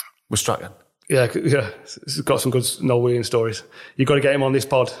 With Strachan? Yeah. He's got some good Noel Williams stories. You've got to get him on this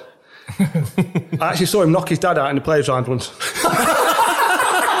pod. I actually saw him knock his dad out in the players' round once.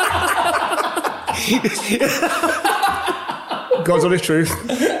 God's honest truth.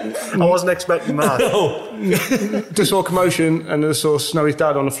 I wasn't expecting that. Just saw a commotion and I saw Snowy's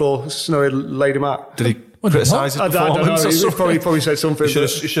dad on the floor. Snowy laid him out. Did he criticise his I don't know. performance? He probably said something. You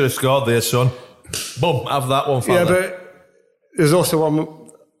should have scored there, son. Boom, have that one, father. Yeah, but there's also one.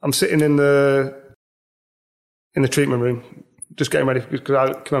 I'm sitting in the treatment room, just getting ready because I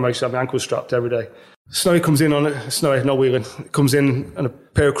used to have my ankles strapped every day. Snowy comes in on it. Snowy, no wheeling. Comes in on a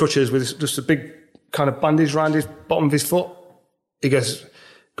pair of crutches with just a big kind of bandage around his bottom of his foot. He goes,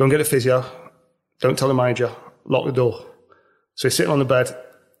 "Go and get a physio. Don't tell the manager. Lock the door." So he's sitting on the bed.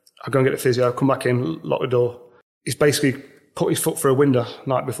 I go and get a physio. Come back in. Lock the door. He's basically put his foot through a window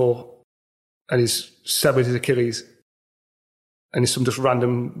night before, and he's severed his Achilles. And some just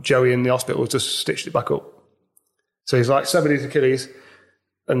random Joey in the hospital just stitched it back up. So he's like severed his Achilles,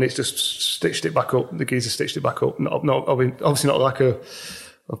 and it's just stitched it back up. The geezer stitched it back up. Obviously not like a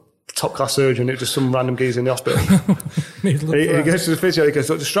top class surgeon. It's just some random geezer in the hospital. he goes to the physio. He goes,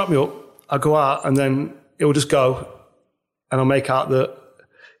 "Look, just strap me up." I go out, and then it will just go, and I'll make out that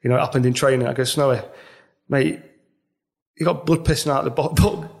it happened in training. I go, "Snowy, mate, you got blood pissing out the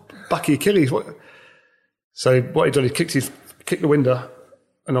back of your Achilles." So what he done? He kicked the window,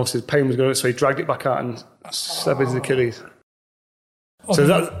 and obviously the pain was going, so he dragged it back out and severed his Achilles. So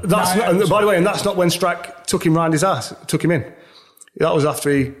that's not, and by the way, and that's not when Strack took him round his ass, took him in. That was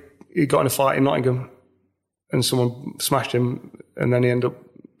after he got in a fight in Nottingham, and someone smashed him, and then he ended up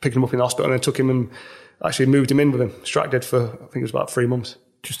picking him up in the hospital, and then took him and actually moved him in with him. Strack did for, I think it was about 3 months.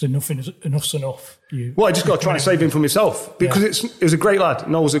 Just enough's enough. Well, I just got to try and save him from himself, because it was a great lad.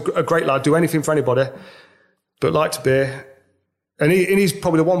 Noel's a great lad, do anything for anybody, but liked to beer. And he's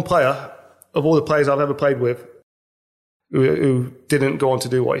probably the one player of all the players I've ever played with who didn't go on to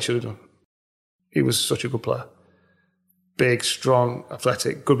do what he should have done. He was such a good player. Big, strong,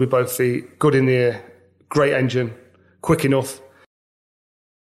 athletic, good with both feet, good in the air, great engine, quick enough.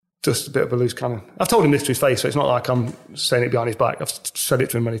 Just a bit of a loose cannon. I've told him this to his face, so it's not like I'm saying it behind his back. I've said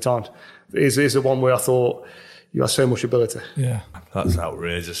it to him many times. It is the one where I thought, you have so much ability. Yeah. That's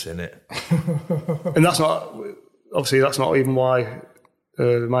outrageous, isn't it? And that's not even why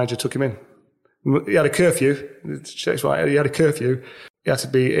the manager took him in. He had a curfew. He had a curfew. He had to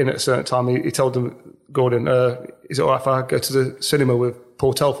be in at a certain time. He told them, "Gordon, is it all right if I go to the cinema with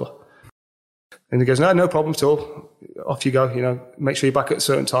Paul Telfer?" And he goes, "No problem at all. Off you go. Make sure you're back at a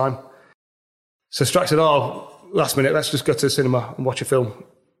certain time." So Strack said, "Last minute, let's just go to the cinema and watch a film."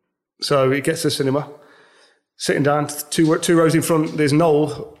 So he gets to the cinema, sitting down, two rows in front. There's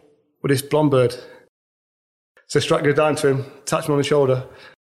Noel with this blonde bird. So Strack goes down to him, tapped him on the shoulder,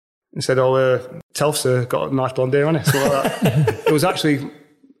 and said, Telf's got a nice blonde hair on it. Something like that. It was actually,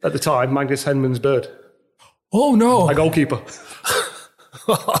 at the time, Magnus Henman's bird. Oh, no. A goalkeeper.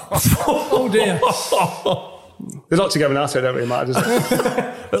 Oh, dear. They're not together now, so it don't really matter, does it?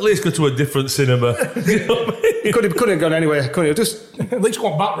 At least go to a different cinema. He couldn't have gone anywhere, couldn't he? Just at least go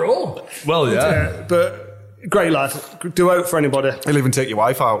on back row. Well, yeah. But great lad. Do out for anybody. He'll even take your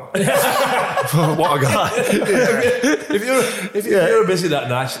wife out. What a guy. If you're busy that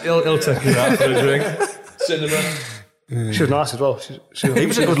night, he'll take you out for a drink. Cinema. She was nice as well. He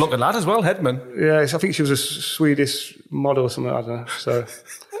was a good looking lad as well, Hedman. Yeah, I think she was a Swedish model or something, I don't know. So,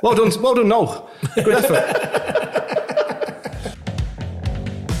 well done, Noel. Good effort.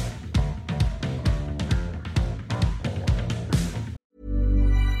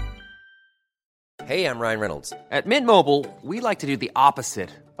 Hey, I'm Ryan Reynolds. At Mint Mobile, we like to do the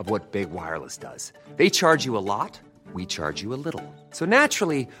opposite of what Big Wireless does. They charge you a lot, we charge you a little. So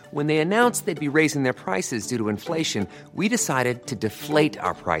naturally, when they announced they'd be raising their prices due to inflation, we decided to deflate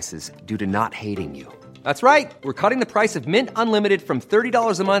our prices due to not hating you. That's right. We're cutting the price of Mint Unlimited from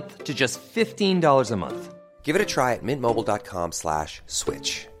 $30 a month to just $15 a month. Give it a try at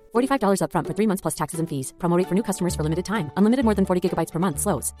mintmobile.com/switch. $45 up front for 3 months plus taxes and fees. Promo rate for new customers for limited time. Unlimited more than 40 gigabytes per month.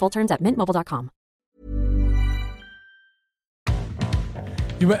 Slows full terms at mintmobile.com.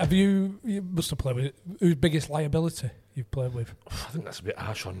 You must have played with whose biggest liability you've played with? I think that's a bit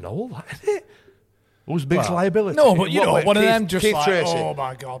harsh on Noel, isn't it? Who's biggest liability? No, but one of them just Keith like, Tracy. oh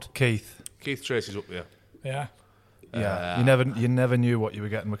my God. Keith Tracy's up there. Yeah. Yeah. You never knew what you were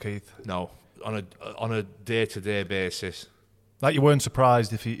getting with Keith. No, on a day-to-day basis. Like you weren't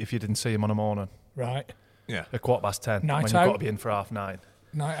surprised if you didn't see him on a morning. Right. Yeah. At 10:15. Night when out. you've got to be in for 9:30.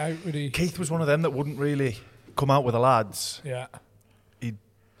 night out with he. Keith was one of them that wouldn't really come out with the lads. Yeah. He'd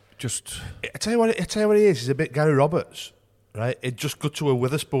just. I tell you what he is. He's a bit Gary Roberts, right? He'd just go to a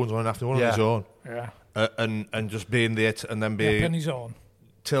Witherspoons on an afternoon on his own. Yeah. And just being there and then be on his own.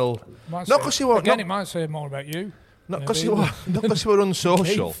 Till. Not because he was. Again, it might say more about you. Not because he were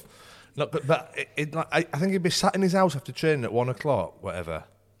unsocial. But I think he'd be sat in his house after training at 1 o'clock, whatever,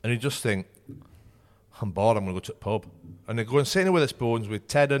 and he'd just think, I'm bored, I'm going to go to the pub. And he'd go and sit in with Witherspoons with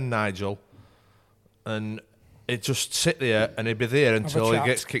Ted and Nigel, and he'd just sit there, and he'd be there until he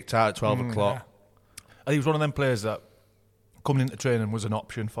gets kicked out at 12 o'clock. Yeah. He was one of them players that coming into training was an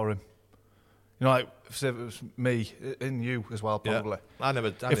option for him. You know, like, if it was me, and you as well, probably.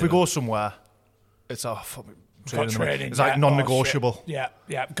 Yeah. If we go somewhere, it's training. It's like non-negotiable. Yeah.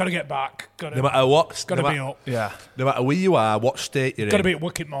 Got to get back. No matter what. Got to be up. Yeah. No matter where you are, what state you're in. Got to be at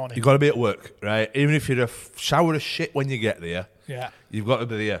work in the morning. You've got to be at work, right? Even if you're a shower of shit when you get there, you've got to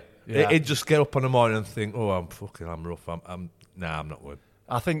be there. Yeah. He'd just get up in the morning and think, oh, I'm rough. I'm not going.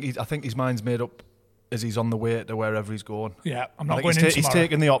 I think his mind's made up as he's on the way to wherever he's going. Yeah, I'm not going in tomorrow. He's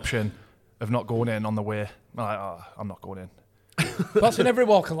taken the option of not going in on the way. I'm not going in. That's in every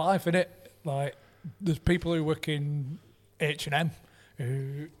walk of life, isn't it? Like, there's people who work in H&M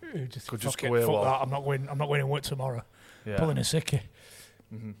who just could fuck just go away. That. I'm not going to work tomorrow. Yeah. Pulling a sickie.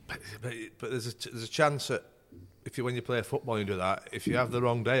 Mm-hmm. But there's a chance that when you play football and you do that, if you have the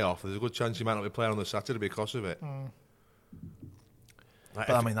wrong day off, there's a good chance you might not be playing on the Saturday because of it. But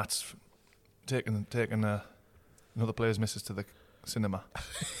I mean, that's taking another player's missus to the cinema.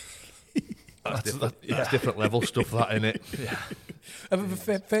 That's different level stuff, that, innit? Yeah. Ever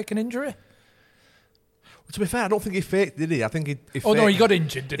fake an injury? Well, to be fair, I don't think he faked, did he? I think he faked. No, he got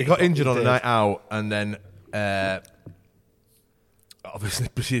injured, didn't he? He got injured on a night out and then obviously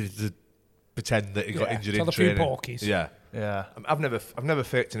proceeded to pretend that he got injured in training. A few porkies. Yeah. I've never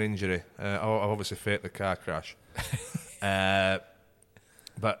faked an injury. I've obviously faked the car crash.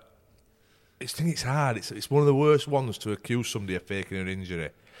 But I think it's hard. It's one of the worst ones to accuse somebody of faking an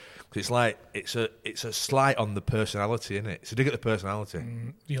injury. It's like it's a slight on the personality, isn't it? It's a dig at the personality.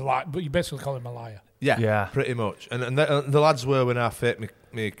 But you basically call him a liar. Yeah, pretty much. And the lads were, when I faked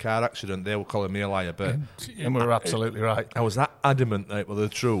my car accident, they were calling me a liar. But and we were absolutely right. I was that adamant that it was the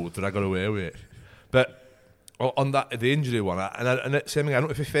truth that I got away with it. But on the injury one, and same thing. I don't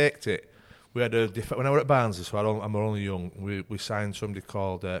know if he faked it. We had when I was at Barnsley, so I'm only young. We signed somebody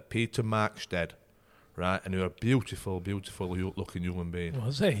called Peter Markstead. Right, and he was a beautiful looking human being.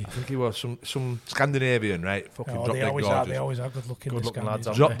 Was he? I think he was some Scandinavian, right? Fucking drop dead gorgeous. They always are good looking lads.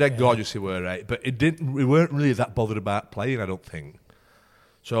 Drop dead gorgeous he were, right? But we weren't really that bothered about playing, I don't think.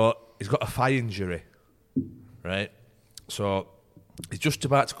 So he's got a thigh injury, right? So he's just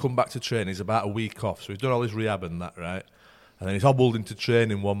about to come back to training. He's about a week off, so he's done all his rehab and that, right? And then he's hobbled into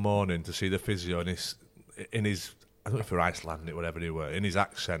training one morning to see the physio, and in his I don't know if for Icelandic, whatever he were, in his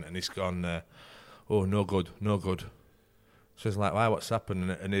accent, and he's gone. Oh, no good. So he's like, why, what's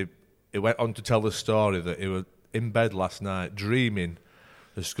happened? And he went on to tell the story that he was in bed last night dreaming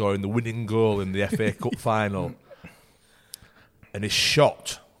of scoring the winning goal in the FA Cup final. And he's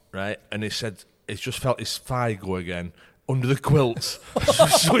shot, right? And he said he's just felt his thigh go again under the quilts.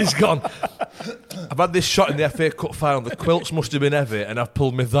 So he's gone, I've had this shot in the FA Cup final, the quilts must have been heavy, and I've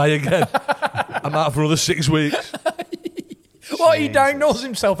pulled my thigh again. I'm out for another 6 weeks. What, he diagnosed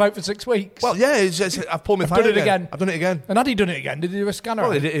himself out for 6 weeks? Well, yeah, I've pulled my thigh again. I've done it again. And had he done it again? Did he do a scanner?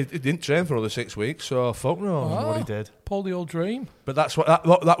 Well, he didn't train for another 6 weeks, so fuck no. What he did. Pulled the old dream. But that's what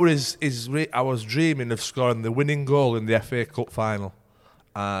that was I was dreaming of scoring the winning goal in the FA Cup final,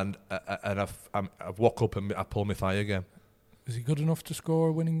 and I've woke up and I pulled my thigh again. Is he good enough to score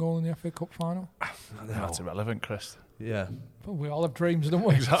a winning goal in the FA Cup final? No. That's irrelevant, Chris. Yeah. Well, we all have dreams, don't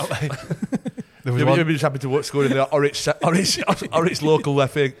we? Exactly. You'd be just happy to score in the Orich local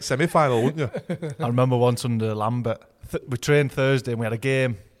FA semi-final, wouldn't you? I remember once under Lambert, we trained Thursday and we had a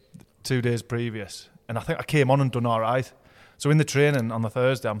game 2 days previous, and I think I came on and done all right. So in the training on the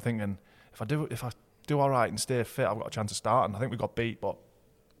Thursday, I'm thinking if I do all right and stay fit, I've got a chance of starting. I think we got beat, but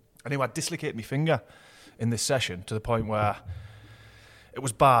anyway, I dislocated my finger in this session to the point where it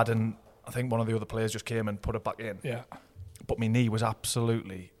was bad, and I think one of the other players just came and put it back in. Yeah, but my knee was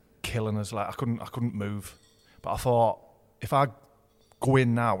absolutely killing us. Like I couldn't move. But I thought, if I go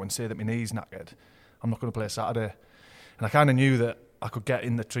in now and say that my knee's knackered, I'm not going to play Saturday. And I kind of knew that I could get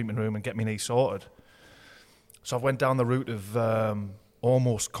in the treatment room and get my knee sorted. So I went down the route of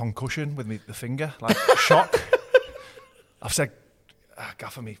almost concussion with the finger, like shock. I've said,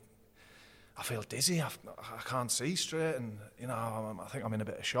 Gaffer, I feel dizzy. I can't see straight, and I think I'm in a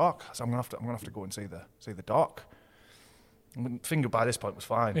bit of shock. So I'm gonna have to go and see the doc. Finger by this point was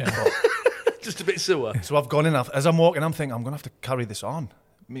fine. Yeah. But just a bit sore. So I've gone in. As I'm walking, I'm thinking I'm going to have to carry this on.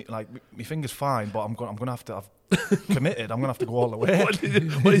 My finger's fine, but I'm going to have to. I've committed. I'm going to have to go all the way. What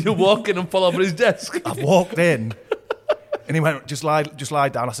did you walk in and fall over his desk? I've walked in, and he went, "Just lie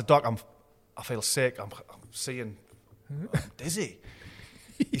down." I said, "Doc, I feel sick. I'm seeing. I'm dizzy."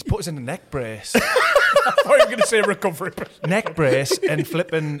 He's put us in a neck brace. I thought you were going to say recovery. Neck brace and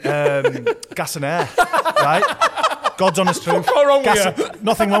flipping gas and air. Right? God's honest truth. What's wrong with you?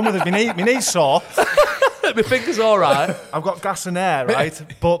 Nothing wrong with it. My knee's sore. My finger's all right. I've got gas and air, right?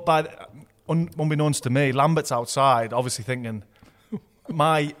 But unbeknownst to me, Lambert's outside, obviously thinking,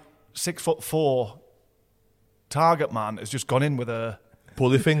 my 6'4" target man has just gone in with a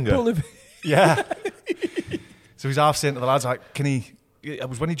pulley finger. Yeah. So he's half saying to the lads, like, can he? It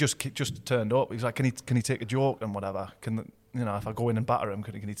was when he just turned up. He's like, can he take a joke and whatever? If I go in and batter him,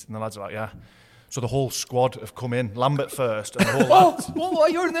 can he? And the lads are like, yeah. So the whole squad have come in. Lambert first, and the whole lads.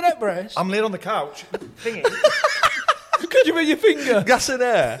 What? You're in the net brace? I'm laid on the couch, thinking. Could you move your finger? Gas and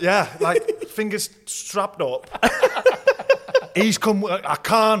air. Yeah, like fingers strapped up. He's come. I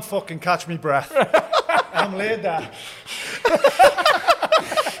can't fucking catch me breath. I'm laid there.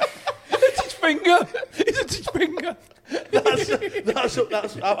 It's his finger. It's his finger. That's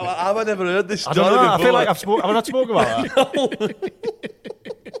I've never heard this story I don't know. before. I feel like I've not spoken about that.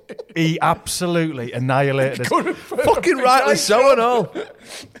 He absolutely annihilated us. Fucking rightly so and all.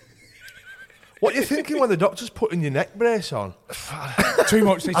 What are you thinking when the doctor's putting your neck brace on? Too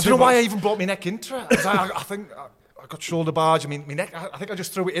much. I don't know why I even brought my neck into it. I think I got shoulder barge. I mean, my neck. I think I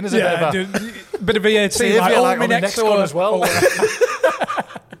just threw it in as a bit of VAT. Like, my neck's gone as well.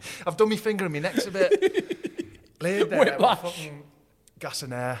 I've done my finger and my neck's a bit laid there. Fucking gas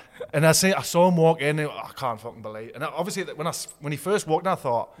and air. And I saw him walk in. And I can't fucking believe it. And obviously, when he first walked in, I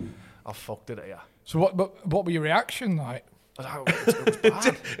thought, I fucked it here. So what were your reaction like? It was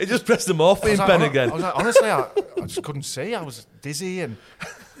bad. It just pressed the morphine pen again. I was like, honestly, I just couldn't see. I was dizzy and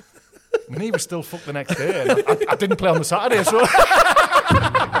my knee was still fucked the next day. And I didn't play on the Saturday, so.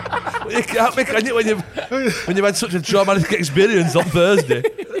 You can't be, can you, when you've had such a traumatic experience on Thursday?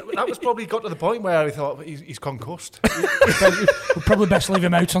 That was probably got to the point where I thought he's concussed. We'll probably best leave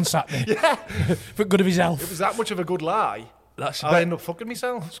him out on Saturday. Yeah, for good of his health. It was that much of a good lie. I end up fucking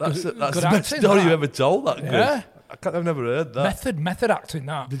myself. That's the best story you've ever told. Yeah. I've never heard that. Method acting.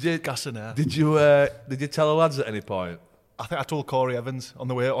 That. Did you? Gas and air. Did you tell the lads at any point? I think I told Corey Evans on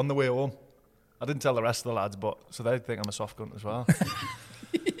the way home. I didn't tell the rest of the lads, but so they think I'm a soft cunt as well.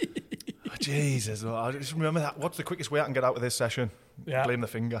 Jesus, I just remember that. What's the quickest way I can get out of this session? Yeah. Blame the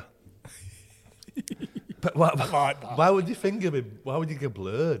finger. But why would your finger be? Why would you get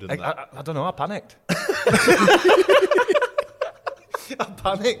blurred? I don't know. I panicked. I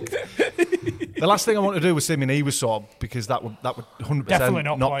panicked. The last thing I wanted to do was say my knee was sore because that would 100% definitely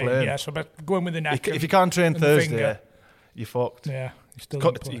not playing. Yeah, so going with the neck. If you can't train Thursday, you're fucked. Yeah, you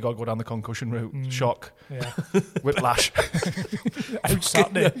got to go down the concussion route. Shock. Yeah. Whiplash. Out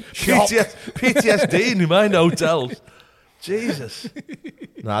Saturday. PTSD in your mind hotels. Jesus.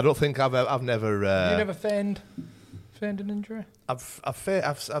 No, I don't think I've never. You never feigned an injury? I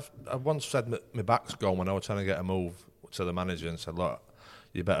once said my back's gone when I was trying to get a move to the manager and said, look,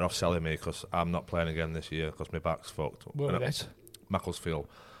 you're better off selling me because I'm not playing again this year because my back's fucked. Where was it? Macclesfield.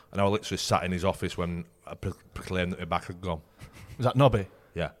 And I was literally sat in his office when I proclaimed that my back had gone. Was that Nobby?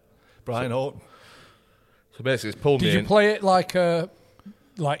 Yeah. Brian Horton. So basically, it's pulled me in. Did you play it like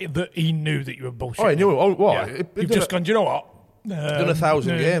that he knew that you were bullshit? Oh, he knew it. Oh, what? Yeah. You've just gone, do you know what? Done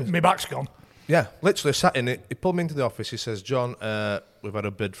 1,000 games. My back's gone. Yeah, literally sat in it. He pulled me into the office. He says, John, we've had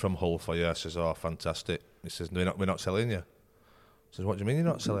a bid from Hull for you. I says, oh, fantastic. He says, we're not selling you. I says, what do you mean you're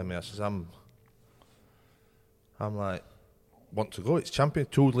not selling me? I says, I'm like, want to go. It's champion,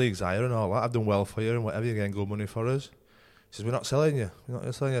 2 leagues higher and all that. I've done well for you and whatever. You're getting good money for us. He says, we're not selling you. We're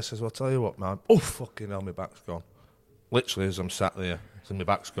not selling you. I says, well, I'll tell you what, man. Oh, fucking hell, my back's gone. Literally, as I'm sat there, I said, my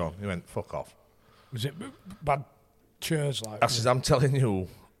back's gone. He went, fuck off. Was it bad cheers? Like? I says, I'm telling you,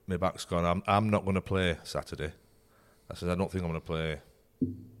 my back's gone. I'm not going to play Saturday. I says, I don't think I'm going to play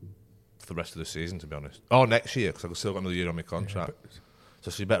for the rest of the season, to be honest. Oh, next year, because I've still got another year on my contract. Yeah,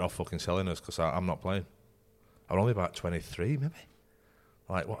 so you're better off fucking selling us, because I'm not playing. I'm only about 23, maybe.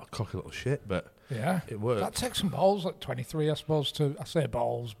 Like, what a cocky little shit, but yeah, it worked. That takes some balls, like 23, I suppose, I say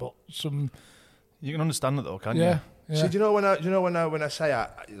balls, but some... You can understand it, though, can't you? Yeah. See, do you know when I say,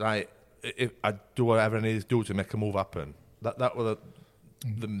 if I do whatever I need to do to make a move happen, that was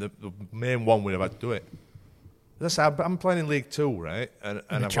the main one where I've had to do it. As I say, I'm playing in League 2, right? And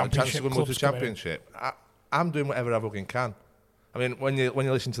I've got a chance to move to the Championship. I'm doing whatever I fucking can. I mean, when you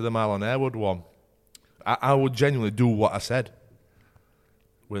listen to the Marlon Harewood one, I would genuinely do what I said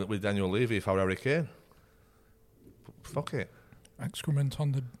with Daniel Levy if I were Harry Kane. Fuck it. Excrement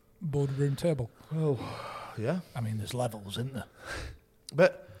on the boardroom table. Well, yeah. I mean, there's levels, isn't there?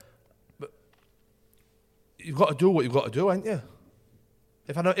 But you've got to do what you've got to do, ain't you?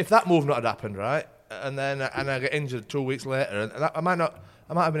 If that move not had happened, right, and I get injured 2 weeks later, and I might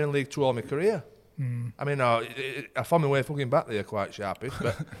have been in League Two all my career. I mean, I found my way fucking back there quite sharpish,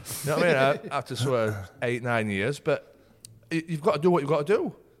 but you know what I mean? After sort of 8-9 years, but you've got to do what you've got to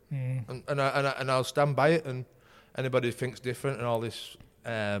do, and I'll stand by it. And anybody who thinks different and all this,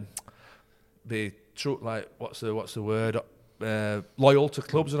 be true, like what's the word? Loyal to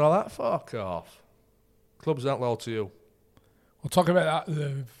clubs and all that. Fuck off. Clubs aren't loyal to you. We'll talk about that.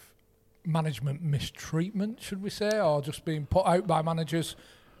 The management mistreatment, should we say, or just being put out by managers.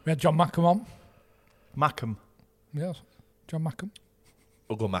 We had John Mackham on. Mackham. Yes, John Mackham.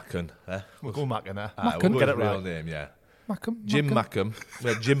 We'll go Mackham. We'll go Mackham. Mackham. We'll Get get it real right. name, yeah. Mackham. Jim Mackham.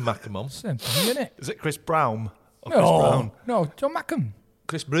 We had Jim Mackham on. Same thing, isn't it? Is it Chris Brown? Or No, Chris Brown? no, John Mackham.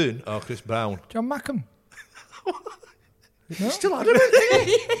 Chris Brune or Chris Brown? John Mackham. No? Still had it.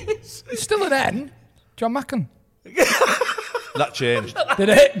 It's still an N. John Mackham. That changed. Did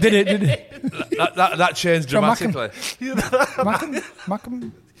it? That changed John dramatically.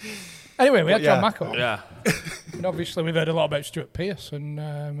 Mackham. Anyway, we had John Mackham. Yeah. And obviously, we've heard a lot about Stuart Pearce,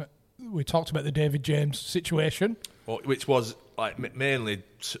 and we talked about the David James situation. Which was like mainly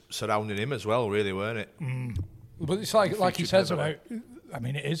surrounding him as well, really, weren't it? But it's like he says about, I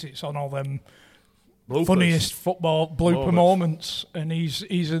mean, it is. It's on all them Bloopers. funniest football blooper moments, and he's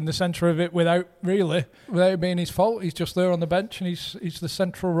in the centre of it without it being his fault. He's just there on the bench, and he's the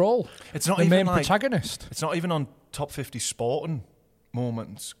central role. It's not the even main like, protagonist. It's not even on top 50 sporting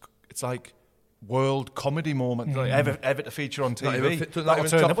moments. It's like world comedy moments. Like ever to feature on TV. Not even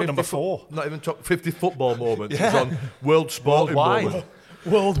turn top up at number 50 4. Not even top 50 football moments. It's on world sporting moments.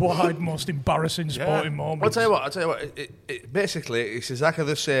 Worldwide most embarrassing sporting moments. I'll tell you what. It basically, it's exactly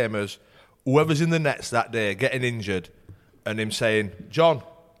the same as whoever's in the nets that day getting injured, and him saying, "John,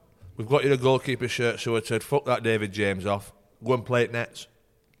 we've got you a goalkeeper shirt sorted. Fuck that David James off. Go and play at nets."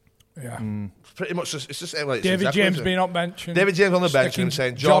 Yeah. It's pretty much it's the same. Like, David James being on bench. And David James on the bench and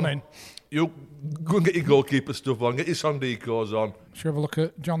saying, "John, in. you go and get your goalkeeper stuff on. Get your Sondicos on." Should we have a look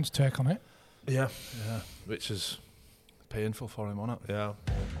at John's take on it? Yeah. Which is painful for him, wasn't it? Yeah.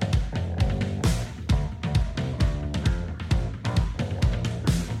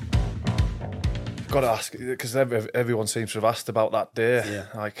 Got to ask, because everyone seems to have asked about that day. Yeah.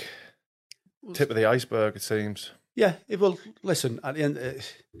 Like, tip of the iceberg, it seems. Yeah, well, listen, at the end,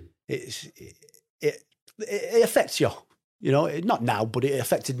 it affects you. You know, not now, but it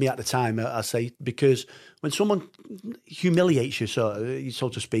affected me at the time, I say, because when someone humiliates you, so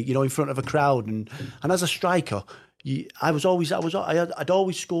to speak, you know, in front of a crowd, and as a striker, I'd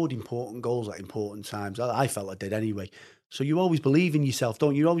always scored important goals at important times. I felt I did anyway. So you always believe in yourself,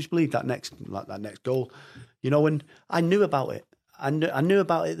 don't you? You always believe that next goal, you know. And I knew about it. I knew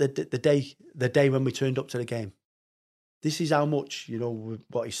about it the day when we turned up to the game. This is how much, you know,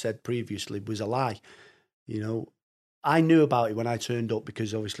 what he said previously was a lie. You know, I knew about it when I turned up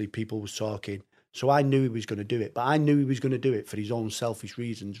because obviously people was talking. So I knew he was going to do it, but I knew he was going to do it for his own selfish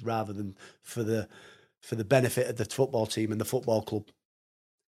reasons rather than for the benefit of the football team and the football club.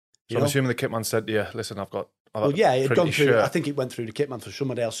 So I'm assuming the kitman said, "Yeah, listen, I've got." Well, yeah, it had gone through. Shirt. I think it went through the kitman for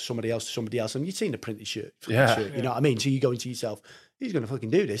somebody else, and you'd seen the printed shirt. Yeah. Shirt, you know what I mean? So you go into yourself, he's going to fucking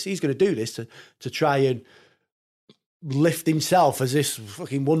do this. He's going to do this to try and lift himself as this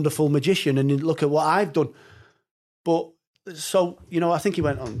fucking wonderful magician, and look at what I've done. But so, you know, I think he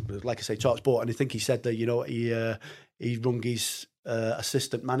went on, like I say, Talk Sport, and I think he said that, you know, he rung his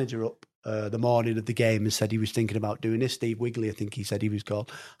assistant manager up the morning of the game and said he was thinking about doing this. Steve Wigley, I think he said he was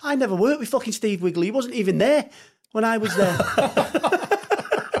called. I never worked with fucking Steve Wigley. He wasn't even there when I was there.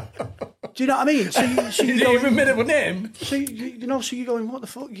 Do you know what I mean? So you didn't even admit it with him. So you're going, what the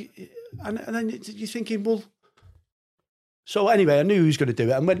fuck? And then you're thinking, well. So anyway, I knew he was going to do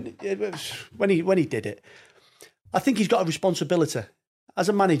it, and when he did it, I think he's got a responsibility. As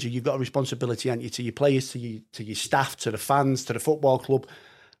a manager, you've got a responsibility, haven't you, to your players, to your staff, to the fans, to the football club.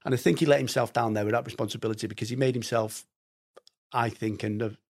 And I think he let himself down there with that responsibility because he made himself, I think, and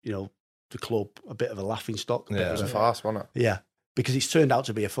the club a bit of a laughing stock. Yeah, it was a farce, wasn't it? Yeah, because it's turned out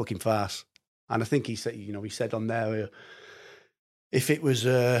to be a fucking farce. And I think he said on there, if it would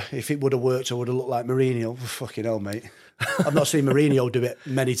have worked, I would have looked like Mourinho. Fucking hell, mate. I've not seen Mourinho do it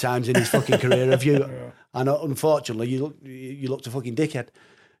many times in his fucking career, have you? Yeah. And unfortunately, you looked a fucking dickhead.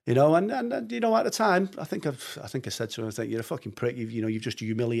 You know, and you know, at the time, I think I said to him, I think, you're a fucking prick. You've just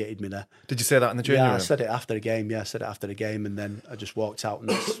humiliated me there. Did you say that in the changing room? I said it after the game. Yeah, I said it after the game, and then I just walked out, and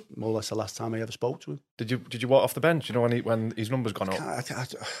that's more or less the last time I ever spoke to him. Did you walk off the bench? You know, when his numbers gone up. I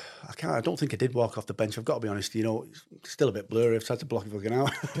can't. I don't think I did walk off the bench. I've got to be honest. You know, it's still a bit blurry. I've tried to block it fucking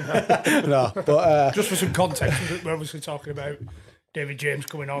out. No, but just for some context, we're obviously talking about David James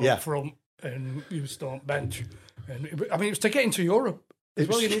coming on up front, and he was still on bench. And it was to get into Europe. It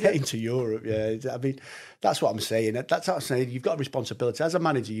was getting to Europe, yeah. I mean, that's what I'm saying. That's what I'm saying. You've got a responsibility. As a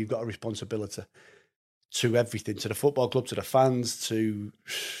manager, you've got a responsibility to everything, to the football club, to the fans, to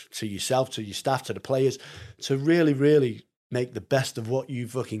yourself, to your staff, to the players, to really, really make the best of what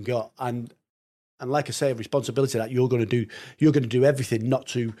you've fucking got. And like I say, a responsibility that you're going to do everything not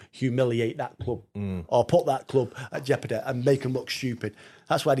to humiliate that club or put that club at jeopardy and make them look stupid.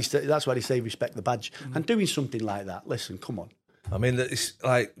 That's why they say respect the badge. And doing something like that, listen, come on. I mean, it's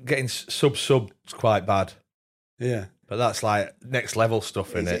like getting sub is quite bad. Yeah. But that's like next level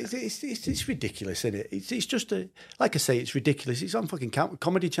stuff, isn't it? It's ridiculous, isn't it? It's just like I say, it's ridiculous. It's on fucking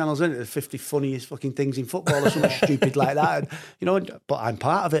comedy channels, isn't it? The 50 funniest fucking things in football or something stupid like that. And, you know, but I'm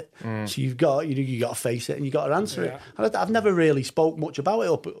part of it. So you've got to face it and you've got to answer it. And I've never really spoke much about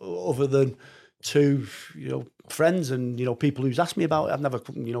it other than to, you know, friends and, you know, people who's asked me about it. I've never,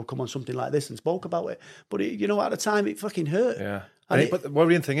 you know, come on something like this and spoke about it. But, you know, at the time, it fucking hurt. Yeah. But the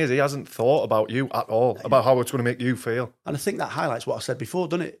worrying thing is he hasn't thought about you at all, about how it's going to make you feel. And I think that highlights what I said before,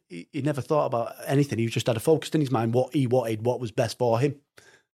 doesn't it? He never thought about anything. He just had a focus in his mind what he wanted, what was best for him.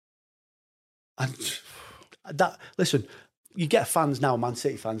 And that, listen, you get fans now, Man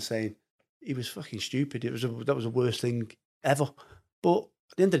City fans, saying he was fucking stupid. That was the worst thing ever. But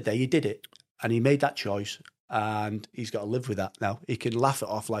at the end of the day, he did it. And he made that choice, and he's got to live with that now. He can laugh it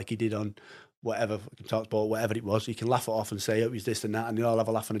off like he did on whatever, TalkSport, whatever it was. He can laugh it off and say, it was this and that, and they'll have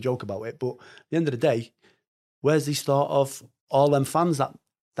a laugh and a joke about it. But at the end of the day, where's this thought of all them fans that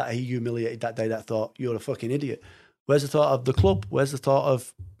he humiliated that day that thought, you're a fucking idiot? Where's the thought of the club? Where's the thought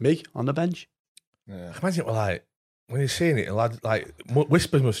of me on the bench? Yeah. Imagine it were like, when you're seeing it, like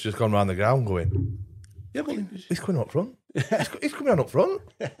whispers must have just gone around the ground going, yeah, well, he's coming up front. He's coming on up front.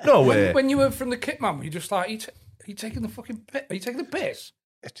 No way. When you were from the kit man, were you just like, are you taking the fucking piss? Are you taking the piss?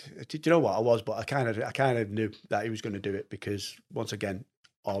 Do you know what I was? But I kind of knew that he was going to do it because, once again,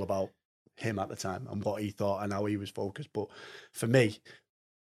 all about him at the time and what he thought and how he was focused. But for me,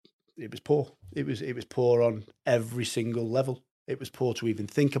 it was poor. It was poor on every single level. It was poor to even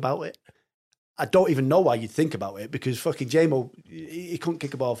think about it. I don't even know why you'd think about it because fucking J-Mo, he couldn't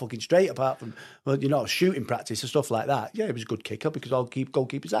kick a ball fucking straight apart from, well, you know, shooting practice and stuff like that. Yeah, he was a good kicker because all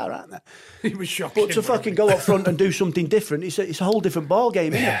goalkeepers are, aren't they? He was shocking. But to fucking go up front and do something different, it's a whole different ball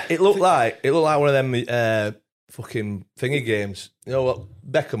game, isn't it? It looked like one of them fucking thingy games. You know what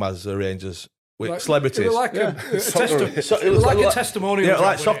Beckham has the Rangers with celebrities. It was like a testimonial. Yeah,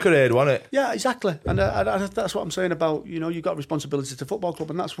 like Soccer Aid, wasn't it? Yeah, exactly. And that's what I'm saying about, you know, you've got responsibility to football club,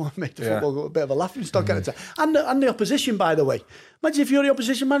 and that's what made the football club a bit of a laughing stock at the time. And the opposition, by the way. Imagine if you're the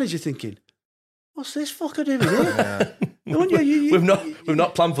opposition manager thinking, what's this fucker doing here? We've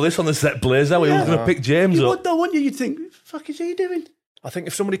not planned for this on the set plays, are we? We're going to pick James up. You would though, wouldn't you? You'd think, what the fuck is he doing? I think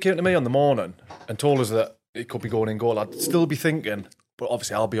if somebody came to me on the morning and told us that it could be going in goal, I'd still be thinking, but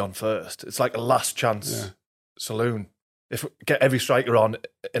obviously I'll be on first. It's like a last chance saloon. If we get every striker on,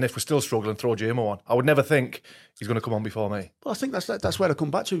 and if we're still struggling, throw J-Mo on. I would never think he's going to come on before me. Well, I think that's where I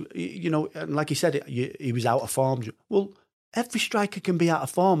come back to. You know, and like he said, he was out of form. Well, every striker can be out of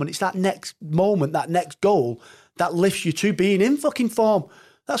form, and it's that next moment, that next goal, that lifts you to being in fucking form.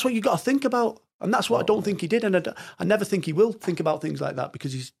 That's what you got to think about. And that's what I don't think he did, and I never think he will think about things like that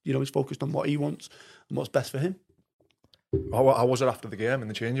because he's focused on what he wants and what's best for him. How was it after the game in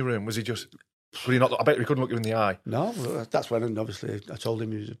the changing room? Was he just? Could he not? I bet he couldn't look you in the eye. No, that's when obviously I told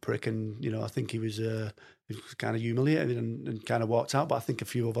him he was a prick, and I think he was kind of humiliated and kind of walked out. But I think a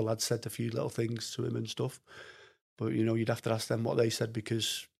few other lads said a few little things to him and stuff. But you'd have to ask them what they said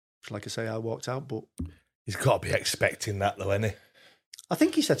because, like I say, I walked out. But he's got to be expecting that, though, hasn't he? I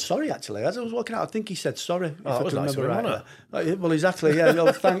think he said sorry, actually. As I was walking out, I think he said sorry. Oh, that was nice of him, wasn't it? Well, exactly, yeah.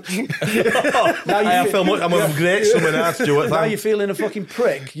 No, thanks. I feel much. I'm a great someone now, Stuart. Now you're feeling a fucking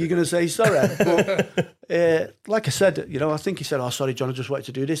prick. You're going to say sorry. But like I said, I think he said, "Oh, sorry, John, I just wanted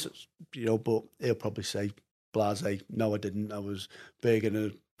to do this." But he'll probably say, "Blasé, no, I didn't. I was big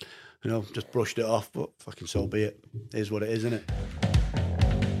and just brushed it off." But fucking so be it. It is what it is, isn't it?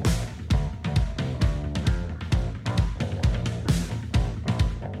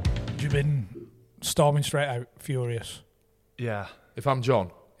 Been storming straight out, furious. Yeah. If I'm John?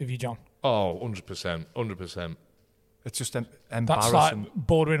 If you're John? Oh, 100%. 100%. It's just embarrassing. That's like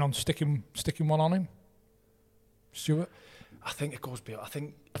bordering on sticking one on him. Stuart? I think it goes beyond. I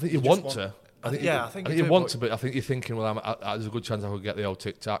think you want to. I think you want to, but I think you're thinking, well, there's a good chance I could get the old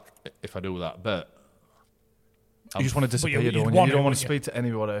tic-tac if I do that. But you just want to disappear, don't you? You don't want to speak to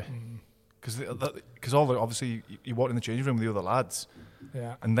anybody. Because obviously you walk in the changing room with the other lads,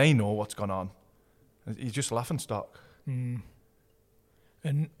 and they know what's gone on. You're just laughing stock. And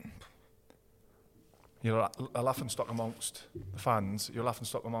you're a laughing stock amongst the fans. You're a laughing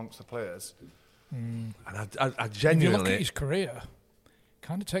stock amongst the players. And I genuinely, if you look at his career,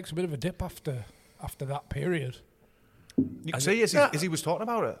 kind of takes a bit of a dip after that period. You can see as he was talking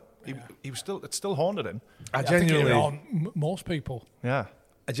about it, he was it still haunted him. I genuinely, most people. Yeah.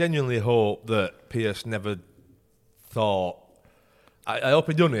 I genuinely hope that Pearce never thought. I hope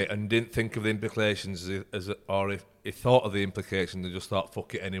he done it and didn't think of the implications, or if he thought of the implications and just thought,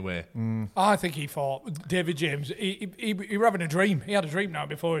 fuck it anyway. I think he thought David James. He were having a dream. He had a dream now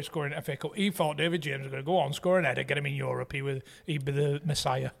before he scored an FA Cup. He thought David James was going to go on, score an header, get him in Europe. He'd be the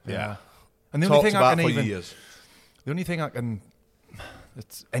messiah. Yeah. And the only thing I can years. The only thing I can,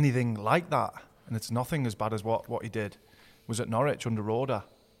 it's anything like that, and it's nothing as bad as what he did, was at Norwich under Roda.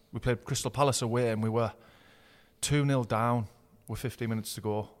 We played Crystal Palace away and we were 2-0 down with 15 minutes to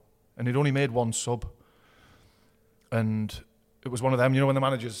go. And he'd only made one sub. And it was one of them, when the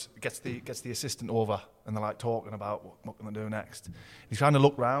manager gets the assistant over and they're like talking about what can they do next. He's trying to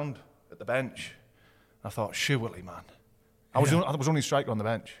look round at the bench. And I thought, surely, man. I was only a striker on the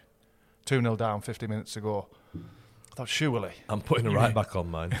bench. 2-0 down, 50 minutes to go. I thought, surely. I'm putting it right back on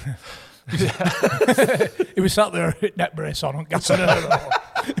mine. He was sat there with neck brace on gassing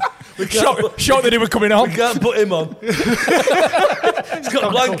shocked that he was coming on. We can't put him on. He's got a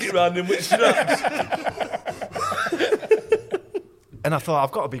blanket around him with straps. And I thought,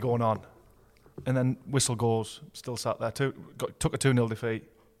 I've got to be going on. And then whistle goes, still sat there. Took a 2-0 defeat.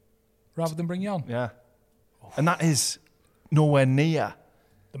 Rather than bring you on? Yeah. And that is nowhere near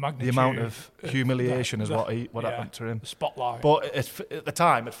the amount of humiliation what happened to him. The spotlight. But at the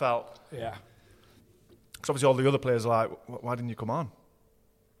time, it felt... Yeah. Because obviously all the other players are like, why didn't you come on?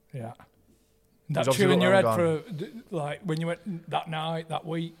 Yeah. That chewing your head for, like, when you went that night, that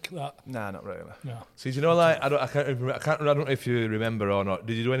week, that... Nah, not really. No. See, do you know, like, I don't know if you remember or not.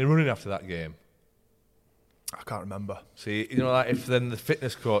 Did you do any running after that game? I can't remember. See, like, if then the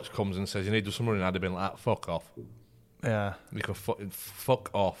fitness coach comes and says you need to do some running, I'd have been like, fuck off. Yeah. Because fuck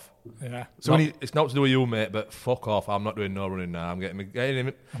off. Yeah. So it's not to do with you, mate, but fuck off. I'm not doing no running now. I'm getting my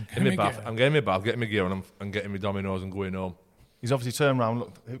bath. I'm getting my bath, getting my gear on, and getting my dominoes and going home. He's obviously turned around.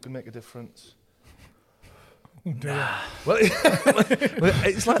 Look, who can make a difference? Well,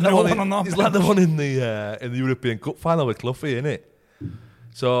 it's like the one. It's like the one in the European Cup final with Cloughy, isn't it?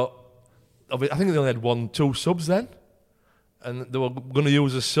 So I think they only had 1-2 subs then, and they were going to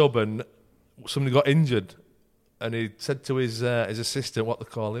use a sub, and somebody got injured, and he said to his assistant, what they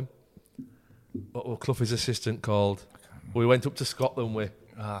call him, what was Clough's assistant called? We went up to Scotland with.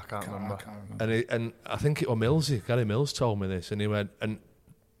 I can't remember. And I think it was Millsy. Gary Mills told me this, and he went, and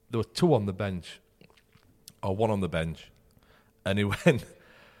there were 2 on the bench, or 1 on the bench, and he went,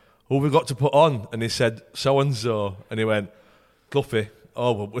 who have we got to put on? And he said, so and so, and he went, Cloughie.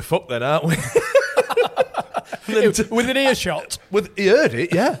 Oh, well, we're fucked then, aren't we? With an earshot. He heard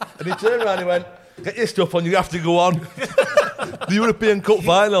it, yeah, and he turned around and he went, get your stuff on, you have to go on. The European Cup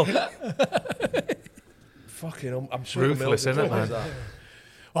final. Fucking, I'm sure. Ruthless, isn't it, man?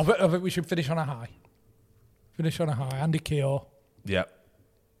 I think we should finish on a high. Andy Keogh. Yeah.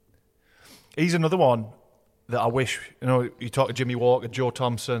 He's another one that I wish, you talk to Jimmy Walker, Joe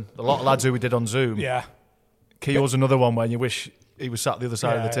Thompson, a lot of lads who we did on Zoom. Yeah. Keogh's another one where you wish he was sat the other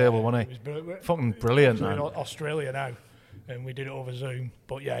side of the table, wasn't he? Fucking brilliant, man. We're in Australia now, and we did it over Zoom.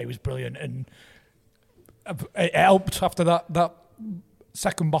 But yeah, he was brilliant, and it helped after that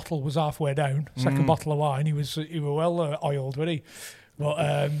second bottle was halfway down. Second bottle of wine, he was well oiled, wasn't he?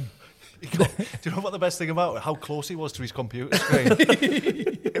 But do you know what the best thing about it? How close he was to his computer screen?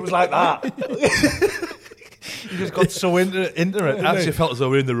 It was like that. He just got so into it. I actually felt as though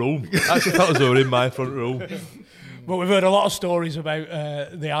we were in the room. I actually felt as though we were in my front room. But we've heard a lot of stories about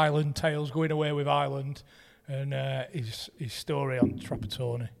the Ireland tales, going away with Ireland, and his story on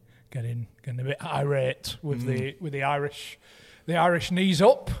Trapattoni, getting a bit irate with the Irish knees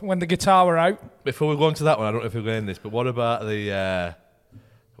up when the guitar were out. Before we go on to that one, I don't know if we're going to this, but what about the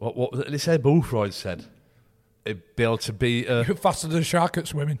what was it they said? Boothroyd said he'd be able to beat faster than a shark at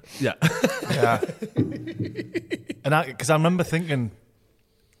swimming. Yeah. Yeah. And because I remember thinking,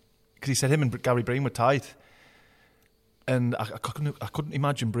 because he said him and Gary Breen were tight, and I couldn't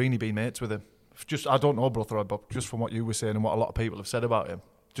imagine Breeny being mates with him I don't know Brotherhood, but just from what you were saying and what a lot of people have said about him,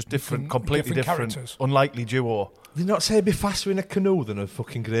 just completely different, characters. unlikely duo. Did you not say he'd be faster in a canoe than a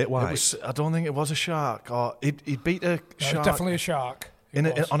fucking great white? I don't think it was a shark, or he'd beat a shark. Definitely a shark.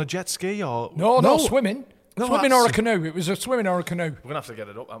 On a jet ski, or no, swimming. No, swimming or a canoe. It was a swimming or a canoe. We're gonna have to get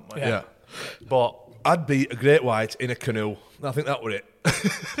it up, haven't we? Yeah. But I'd beat a great white in a canoe. I think that were it.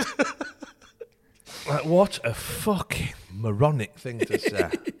 Like, what a fucking moronic thing to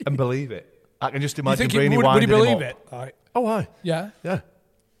say and believe it. I can just imagine Would Breeny he winding him believe up. it? Right. Oh, aye. Yeah. Yeah.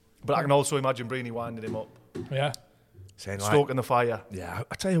 But I can also imagine Breeny winding him up. Yeah. Saying Stoking the fire. Yeah,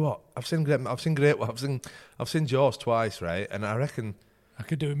 I tell you what, I've seen Jaws twice, right? And I reckon I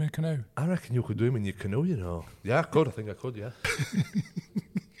could do him in a canoe. I reckon you could do him in your canoe, you know. Yeah, I could. I think I could, yeah.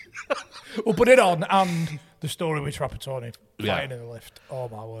 We'll put it on, and the story with Trapattoni fighting in the lift. Oh,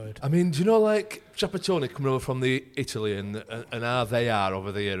 my word. I mean, do you know, like, Trapattoni coming over from Italy and how they are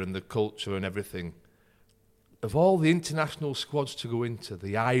over there and the culture and everything? Of all the international squads to go into,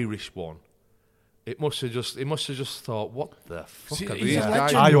 the Irish one, he must have just thought, what the fuck are these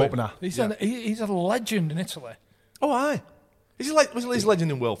guys? Eye-opener. He's a legend in Italy. Oh, aye. He's a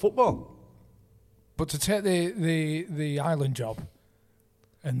legend in world football. But to take the island job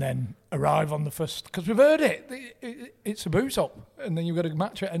and then arrive on the first... Because we've heard it's a booze up, and then you've got a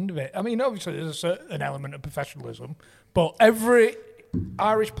match at the end of it. I mean, obviously there's a certain element of professionalism, but every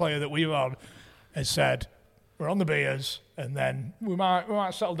Irish player that we've had has said, we're on the beers, and then we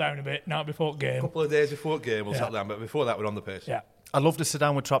might settle down a bit now before game. A couple of days before game we'll settle down, but before that we're on the piss. Yeah. I'd love to sit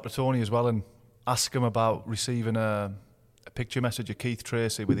down with Trapattoni as well and ask him about receiving a picture message of Keith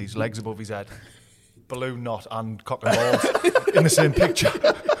Tracy with his legs above his head, balloon knot and cock and balls in the same picture.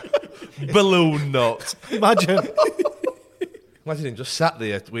 Balloon knot. Imagine him just sat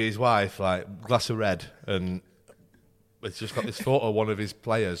there with his wife, like, glass of red, and it's just got this photo of one of his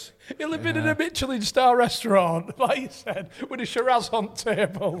players. He'll have been in a Michelin star restaurant, like you said, with a Shiraz on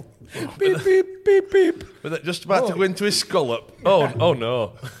table. Beep, beep, beep, beep. With it just about to go into his scallop. Oh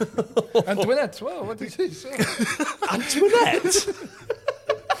no. Antoinette, well, what did he say? Antoinette?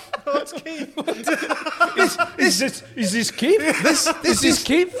 That's Keith. Is this Keith? This is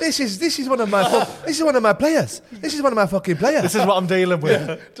Keith. This is one of my players. This is one of my fucking players. This is what I'm dealing with.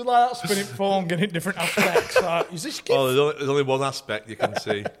 Yeah. To like that spinning phone, getting different aspects. Like, is this Keith? Oh, there's only one aspect you can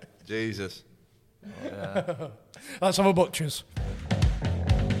see. Jesus. Oh, yeah. Let's have a butchers.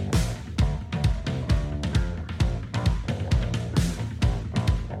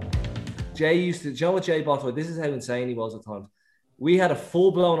 Jay used to, do you know what Jay Bothwell, this is how insane he was at times. We had a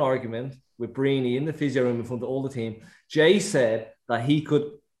full-blown argument with Breeny in the physio room in front of all the team. Jay said that he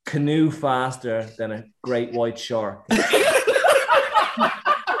could canoe faster than a great white shark.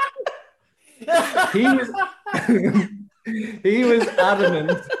 He was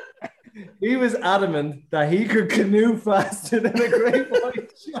adamant. He was adamant that he could canoe faster than a great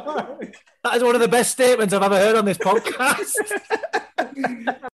white shark. That is one of the best statements I've ever heard on this podcast.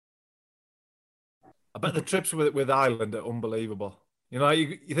 I bet the trips with Ireland are unbelievable. You know,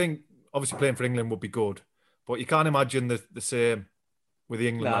 you think obviously playing for England would be good, but you can't imagine the same with the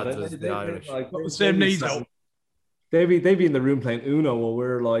England lads as the Irish. The same needs though. They'd be in the room playing Uno while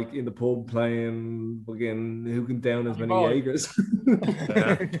we're like in the pub playing fucking who can down as many Jaegers.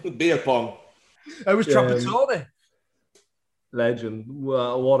 Beer pong. It was Trapattoni. Legend.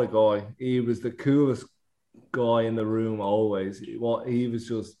 Well, what a guy. He was the coolest guy in the room always. He was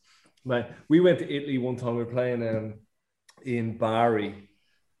just, man. We went to Italy one time. We were playing in Bari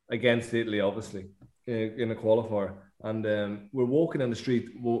against Italy, obviously, in a qualifier. And we're walking down the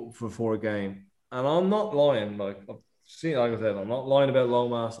street before a game. And I'm not lying. Like I said, I'm not lying about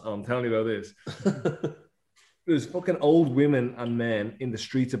Lomas, and I'm telling you about this. There's fucking old women and men in the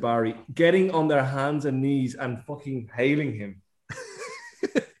streets of Bari getting on their hands and knees and fucking hailing him.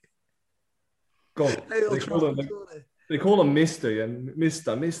 They call him Mister and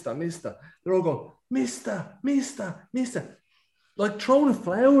Mister. They're all going, Mister. Like throwing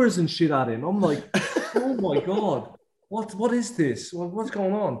flowers and shit at him. I'm like, oh my God, what is this? What's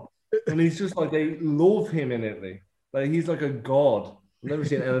going on? And he's just like, they love him in Italy. Like he's like a god. I've never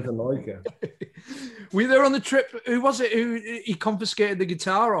seen anything like it. We there on the trip. Who was it who he confiscated the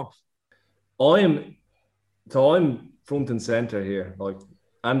guitar off? I'm front and center here. Like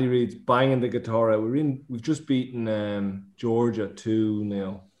Andy Reid's banging the guitar out. We've just beaten Georgia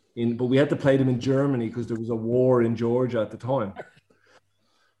 2-0. But we had to play them in Germany because there was a war in Georgia at the time.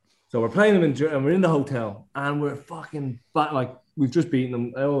 So we're playing them in Germany, and we're in the hotel, and we're fucking like we've just beaten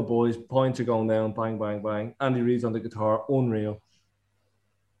them. All the boys, points are going down, bang, bang, bang. Andy Reid's on the guitar, unreal.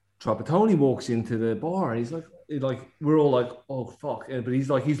 Trapattoni walks into the bar and he's like, we're all like, oh fuck, but he's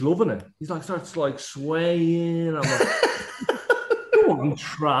loving it. He's like starts like swaying. I'm like, go on,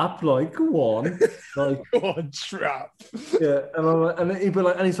 Trap, like go on, like go on, Trap. Yeah,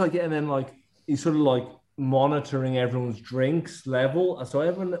 and he's like, yeah, and then like he's sort of like monitoring everyone's drinks level. And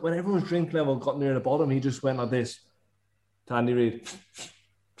so when everyone's drink level got near the bottom, he just went like this to Andy Reid,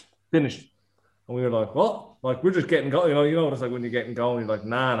 finished. And we were like, what? Like, we're just getting going. You know, it's like when you're getting going, you're like,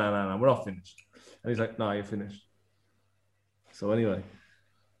 nah, we're not finished. And he's like, nah, you're finished. So anyway,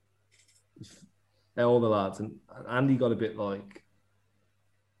 all the lads, and Andy got a bit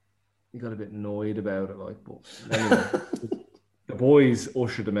annoyed about it, like, but anyway, the boys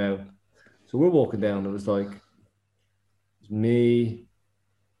ushered him out. So we're walking down, it was me,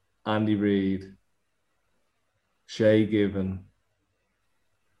 Andy Reid, Shay Given,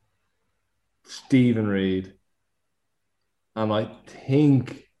 Stephen Reid, and I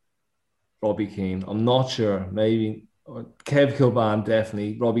think Robbie Keane. I'm not sure. Maybe Kev Kilban,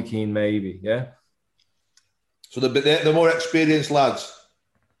 definitely. Robbie Keane, maybe. Yeah. So the more experienced lads.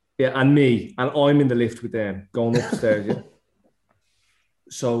 Yeah, and me, and I'm in the lift with them going upstairs. Yeah.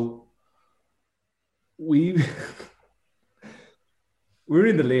 So we're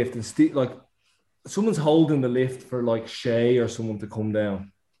in the lift, and someone's holding the lift for like Shay or someone to come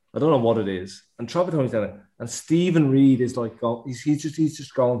down. I don't know what it is. And Trapattoni's down it. And Stephen Reid is like, he's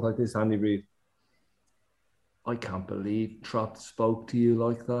just going like this, Andy Reid. I can't believe Trap spoke to you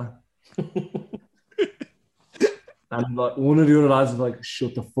like that. And like one of the other lads is like,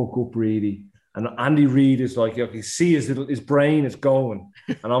 shut the fuck up, Reedy. And Andy Reid is like, you can see his brain is going.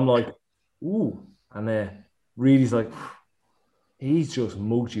 And I'm like, ooh. And Reedy's like, he's just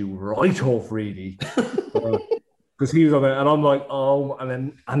mugged you right off, Reedy. Because he was on there, and I'm like, oh, and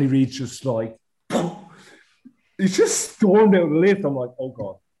then Andy Reid's just like, he's just stormed out of the lift. I'm like, oh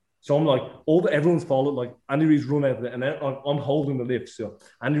God. So I'm like, everyone's followed, like Andy Reid's run out of it, and then I'm holding the lift. So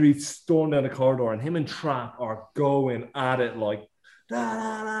Andy Reid's stormed down the corridor, and him and Trap are going at it like, da,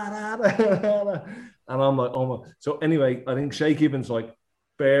 da, da, da, da, da. And I'm like, oh my. So anyway, I think Shay Gibbons like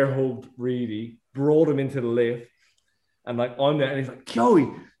bear hugged Reedy, brought him into the lift, and like I'm there, and he's like, Joey,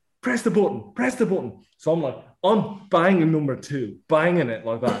 press the button. So I'm like, I'm banging number 2, banging it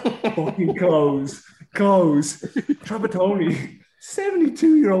like that. Fucking close. Trapattoni,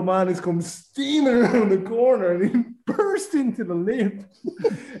 72-year-old man has come steaming around the corner and he burst into the lift.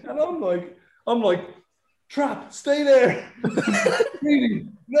 And I'm like, Trap, stay there. Really?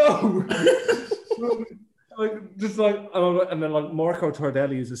 No. And then like Marco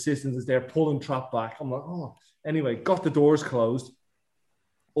Tardelli, his assistant, is there pulling Trap back. I'm like, oh. Anyway, got the doors closed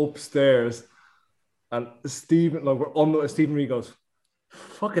upstairs. And Stephen Reid goes,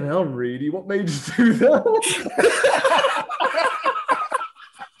 fucking hell, Reedy, what made you do that?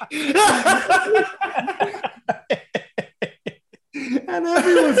 And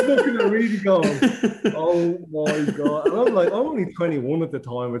everyone's looking at Reedy going, oh my God. And I'm like, I'm only 21 at the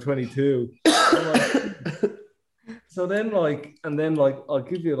time, or 22. So then, I'll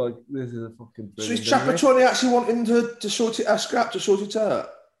give you like, this is a fucking. So is Trapattoni actually wanting to sort it out, scrap to sort it out?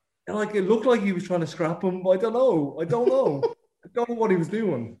 And like it looked like he was trying to scrap him. I don't know. I don't know what he was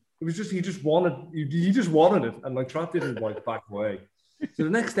doing. It was just he just wanted it, and like Trap didn't like back away. So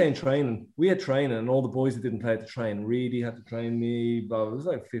the next day in training, we had training, and all the boys that didn't play had to train. Reedy had to train me, but it was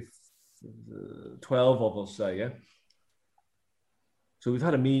like 12 of us, say, yeah. So we've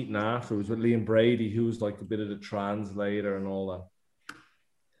had a meeting afterwards with Liam Brady, who was like a bit of the translator and all that.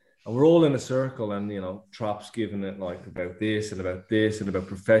 And we're all in a circle, and you know, Trap's giving it like about this and about this and about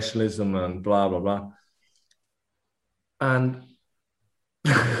professionalism and blah blah blah. And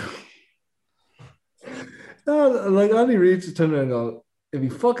like Andy Reid just turned around and go, if he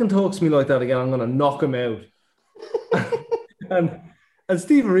fucking talks to me like that again, I'm gonna knock him out. and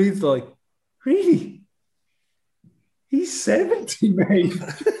Stephen Reid's like, really? He's 70, mate.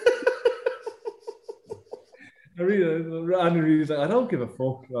 Andy Reid's like, I don't give a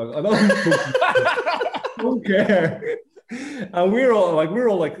fuck. Like, I don't care. And we're all like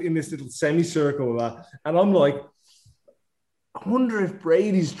in this little semicircle of that. And I'm like, I wonder if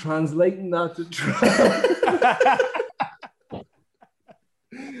Brady's translating that to Trap.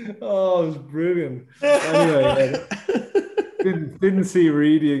 Oh, it was brilliant. Anyway, didn't see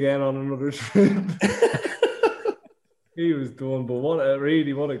Reedy again on another trip. He was done, but what a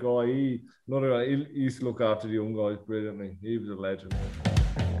guy. He used to look after the young guys brilliantly. He was a legend.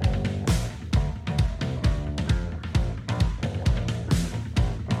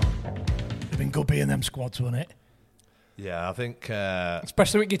 It's been good being them squads, wasn't it? Yeah, I think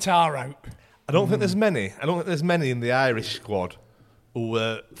especially with guitar out. I don't think there's many in the Irish squad who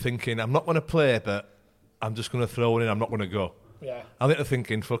were thinking, I'm not going to play, but I'm just going to throw it in, I'm not going to go. Yeah. I think they're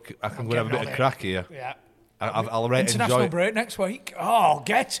thinking, fuck, I can go and have a bit of crack here. Yeah. I'll enjoy International break next week. Oh,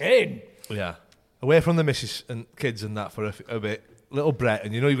 get in. Yeah. Away from the missus and kids and that for a bit. Little Brett,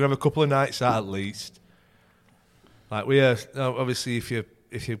 and you know you're going to have a couple of nights out at least. Like we are, obviously, if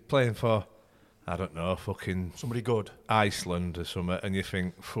you're playing for, I don't know, fucking somebody good, Iceland or something, and you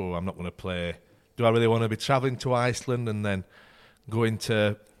think, oh, I'm not going to play. Do I really want to be travelling to Iceland and then going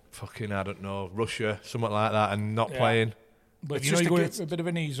to fucking, I don't know, Russia, something like that, and not playing? But it's you know just you're going a bit of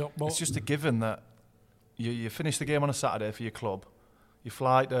an ease up. But it's just a given that you finish the game on a Saturday for your club, you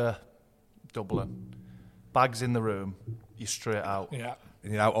fly to Dublin, bags in the room, you're straight out. Yeah.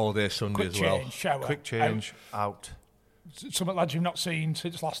 And you're out all day Sunday Quick as well. change, shower, Quick change, out. Something lads you've not seen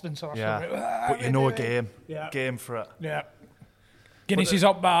since last international. Yeah, but you know a game. Yeah. Game for it. Yeah. Guinness is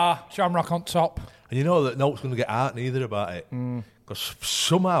up bar, Shamrock on top. And you know that no one's going to get out neither about it. Because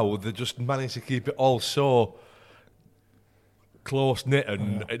somehow they just managed to keep it all so close-knit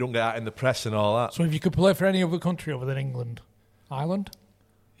and it don't get out in the press and all that. So if you could play for any other country other than England, Ireland?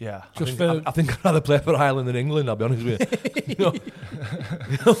 Yeah. I think I'd rather play for Ireland than England, I'll be honest with you. You know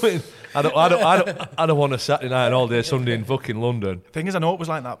what I mean? I don't want a Saturday night and all day Sunday in fucking London. Thing is, I know it was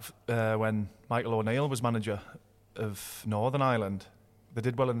like that when Michael O'Neill was manager of Northern Ireland. They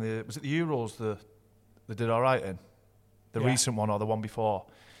did well in was it the Euros they did all right in? The recent one or the one before.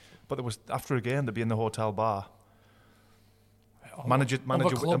 But there was, after a game, they'd be in the hotel bar. Manager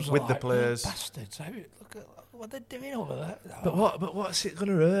with the players. Bastards, look at what they're doing over there. But what's it going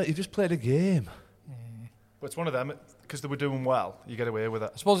to hurt? You've just played a game. But it's one of them, because they were doing well, you get away with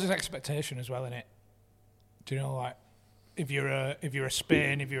it. I suppose it's expectation as well, isn't it? Do you know, like, if you're a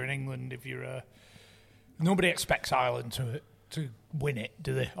Spain, if you're in England, nobody expects Ireland to win it,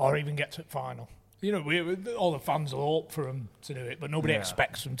 do they? Or even get to the final. You know, all the fans will hope for them to do it, but nobody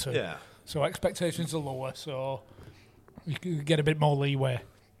expects them to. Yeah. So expectations are lower, so you can get a bit more leeway.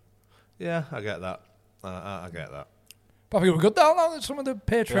 Yeah, I get that. I get that. But I think we're good now. Some of the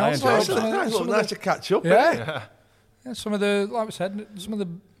Patreons. Nice to catch up. Yeah. Some of the, like we said, some of the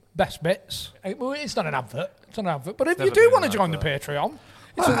best bits. Well, it's not an advert. But if you do want to join the Patreon,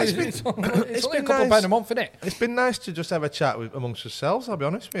 it's only a couple of pounds a month, isn't it? It's been nice to just have a chat amongst ourselves, I'll be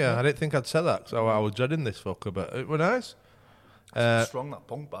honest with you. I didn't think I'd said that, so I was dreading this fucker, but it was nice. Strong, that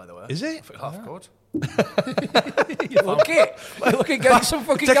punk, by the way. Is it? I think half good. Look at getting some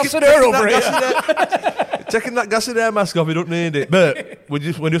fucking gas and air over here. Taking that gas and air mask off, you don't need it. But we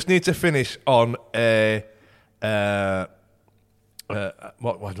just need to finish on a what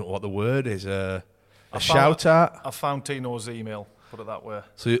I don't know what the word is. A shout out. I found Tino's email. Put it that way.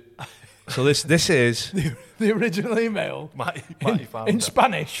 So this is the original email. Matty found in it.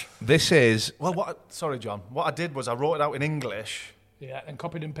 Spanish. This is sorry, John. What I did was I wrote it out in English. Yeah, and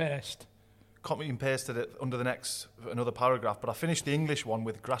copied and pasted it under another paragraph, but I finished the English one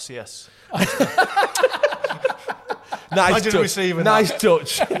with gracias. Nice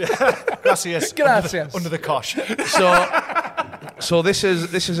touch. Gracias. Under the cosh. So this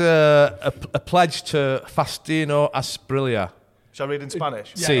is a pledge to Faustino Asprilla. Shall I read in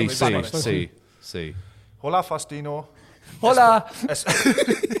Spanish? Sí. Hola, Faustino. Hola.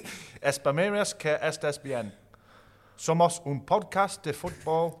 Esperamos que estés bien. Somos un podcast de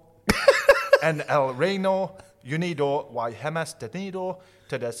fútbol en el Reino Unido y hemos tenido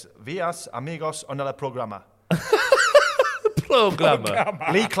todos días amigos en el programa.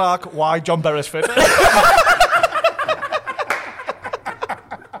 Lee Clark, y John Beresford.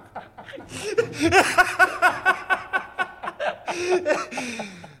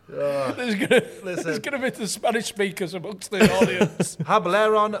 There's going to be the Spanish speakers amongst the audience.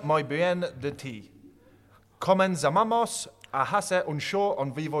 Hablaron muy bien de ti. Comenzamos a hacer un show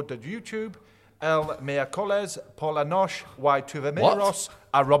en vivo de YouTube el miércoles por la noche y tuvimos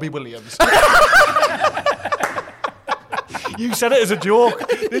a Robbie Williams. You said it as a joke,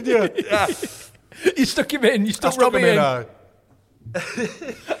 didn't you? Yeah. You stuck him in. You stuck Robbie in. I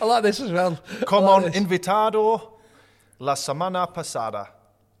like this as well. Como invitado la semana pasada.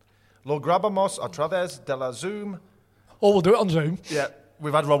 Lo grabamos a través de la Zoom. Oh, we'll do it on Zoom. Yeah,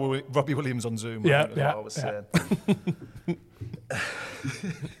 we've had Robbie Williams on Zoom. Yeah. I was saying.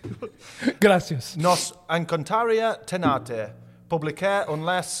 Gracias. Nos encantaría tenerte. Publiqué un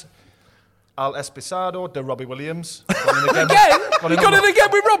les al episode de Robbie Williams. Again? You got it again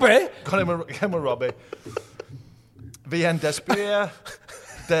with Robbie? Got him again with Robbie. Bien después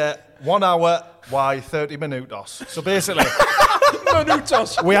de 1 hour y 30 minutos. So basically...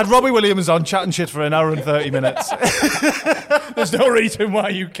 Minutos. We had Robbie Williams on chatting shit for 1 hour and 30 minutes. There's no reason why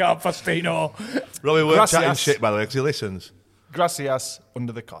you can't, Faustino. Robbie weren't chatting shit, by the way, because he listens. Gracias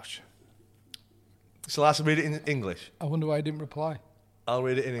under the cosh. So let's read it in English. I wonder why I didn't reply. I'll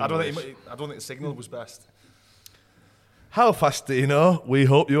read it in English. I don't think the signal was best. How fast do you know? We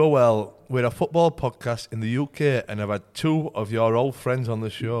hope you are well. We're a football podcast in the UK and have had two of your old friends on the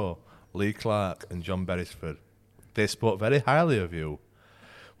show, Lee Clark and John Beresford. They spoke very highly of you.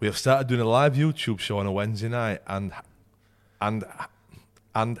 We have started doing a live YouTube show on a Wednesday night and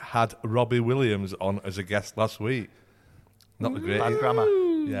had Robbie Williams on as a guest last week. Not the greatest. Bad grammar.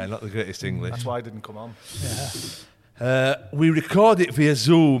 Yeah, not the greatest English. That's why I didn't come on. Yeah. We record it via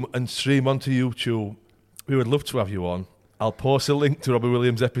Zoom and stream onto YouTube. We would love to have you on. I'll post a link to Robbie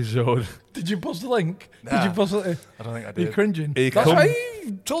Williams' episode. Did you post the link? Nah. Did you post it? I don't think I Are did. you cringing? That's why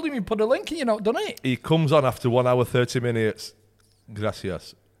you told him you put a link and you've not done it. He comes on after 1 hour, 30 minutes.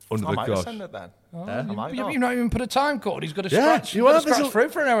 Gracias. Under I the might have cosh. sent it then. Oh, I might you've not. not even put a time code. He's got to Yeah, scratch. you You've got have. to scratch through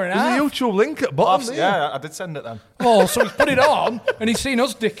for an hour and a half. There's a YouTube link at the bottom. there. Yeah, I did send it then. Oh, so he's put it on and he's seen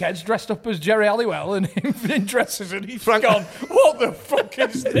us dickheads dressed up as Jerry Halliwell and him in dresses and he's gone, what the fuck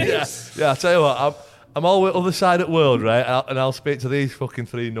is this? Yeah, I tell you what, I'm all the other side of the world, right? And I'll speak to these fucking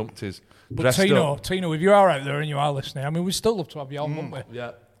three numpties. But dressed up. Tino, if you are out there and you are listening, I mean, we'd still love to have you on, wouldn't we?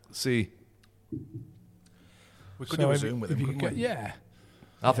 Yeah. See. We could do a Zoom with him, you couldn't could we? Yeah.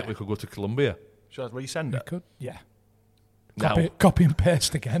 I think we could go to Colombia. Should I resend it? Could, yeah. Now. Copy and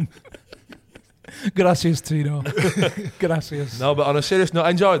paste again. Gracias, Tino. Gracias. No, but on a serious note,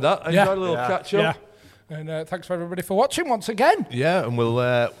 I enjoyed that. I enjoyed a little catch up. Yeah. And thanks for everybody for watching once again. Yeah, and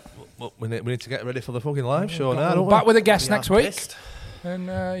we need to get ready for the fucking live show now, don't we? Back with a guest We are next week. pissed. And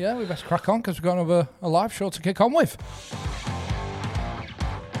yeah, we best crack on because we're going to have a live show to kick on with.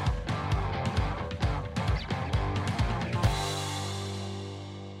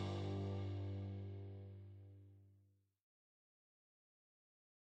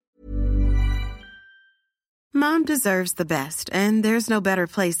 Mom deserves the best, and there's no better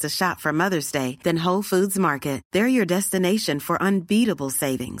place to shop for Mother's Day than Whole Foods Market. They're your destination for unbeatable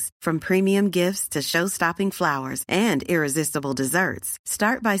savings, from premium gifts to show-stopping flowers and irresistible desserts.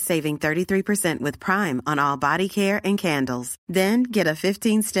 Start by saving 33% with Prime on all body care and candles. Then get a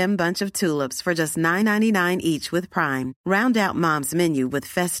 15-stem bunch of tulips for just $9.99 each with Prime. Round out Mom's menu with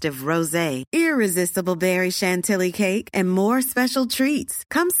festive rosé, irresistible berry chantilly cake, and more special treats.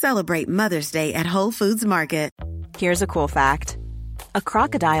 Come celebrate Mother's Day at Whole Foods Market. Here's a cool fact. A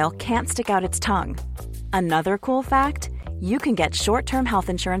crocodile can't stick out its tongue. Another cool fact, you can get short-term health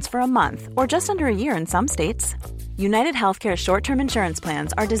insurance for a month or just under a year in some states. United Healthcare short-term insurance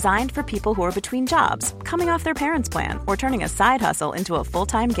plans are designed for people who are between jobs, coming off their parents' plan, or turning a side hustle into a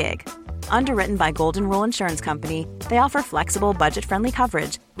full-time gig. Underwritten by Golden Rule Insurance Company, they offer flexible, budget-friendly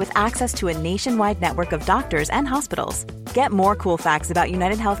coverage with access to a nationwide network of doctors and hospitals. Get more cool facts about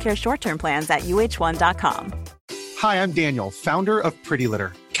United Healthcare short-term plans at uh1.com. Hi, I'm Daniel, founder of Pretty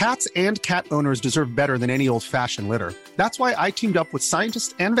Litter. Cats and cat owners deserve better than any old-fashioned litter. That's why I teamed up with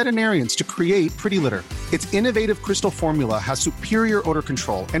scientists and veterinarians to create Pretty Litter. Its innovative crystal formula has superior odor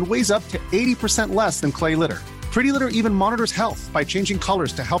control and weighs up to 80% less than clay litter. Pretty Litter even monitors health by changing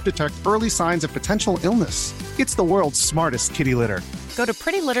colors to help detect early signs of potential illness. It's the world's smartest kitty litter. Go to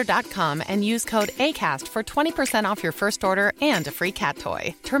prettylitter.com and use code ACAST for 20% off your first order and a free cat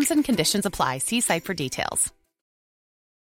toy. Terms and conditions apply. See site for details.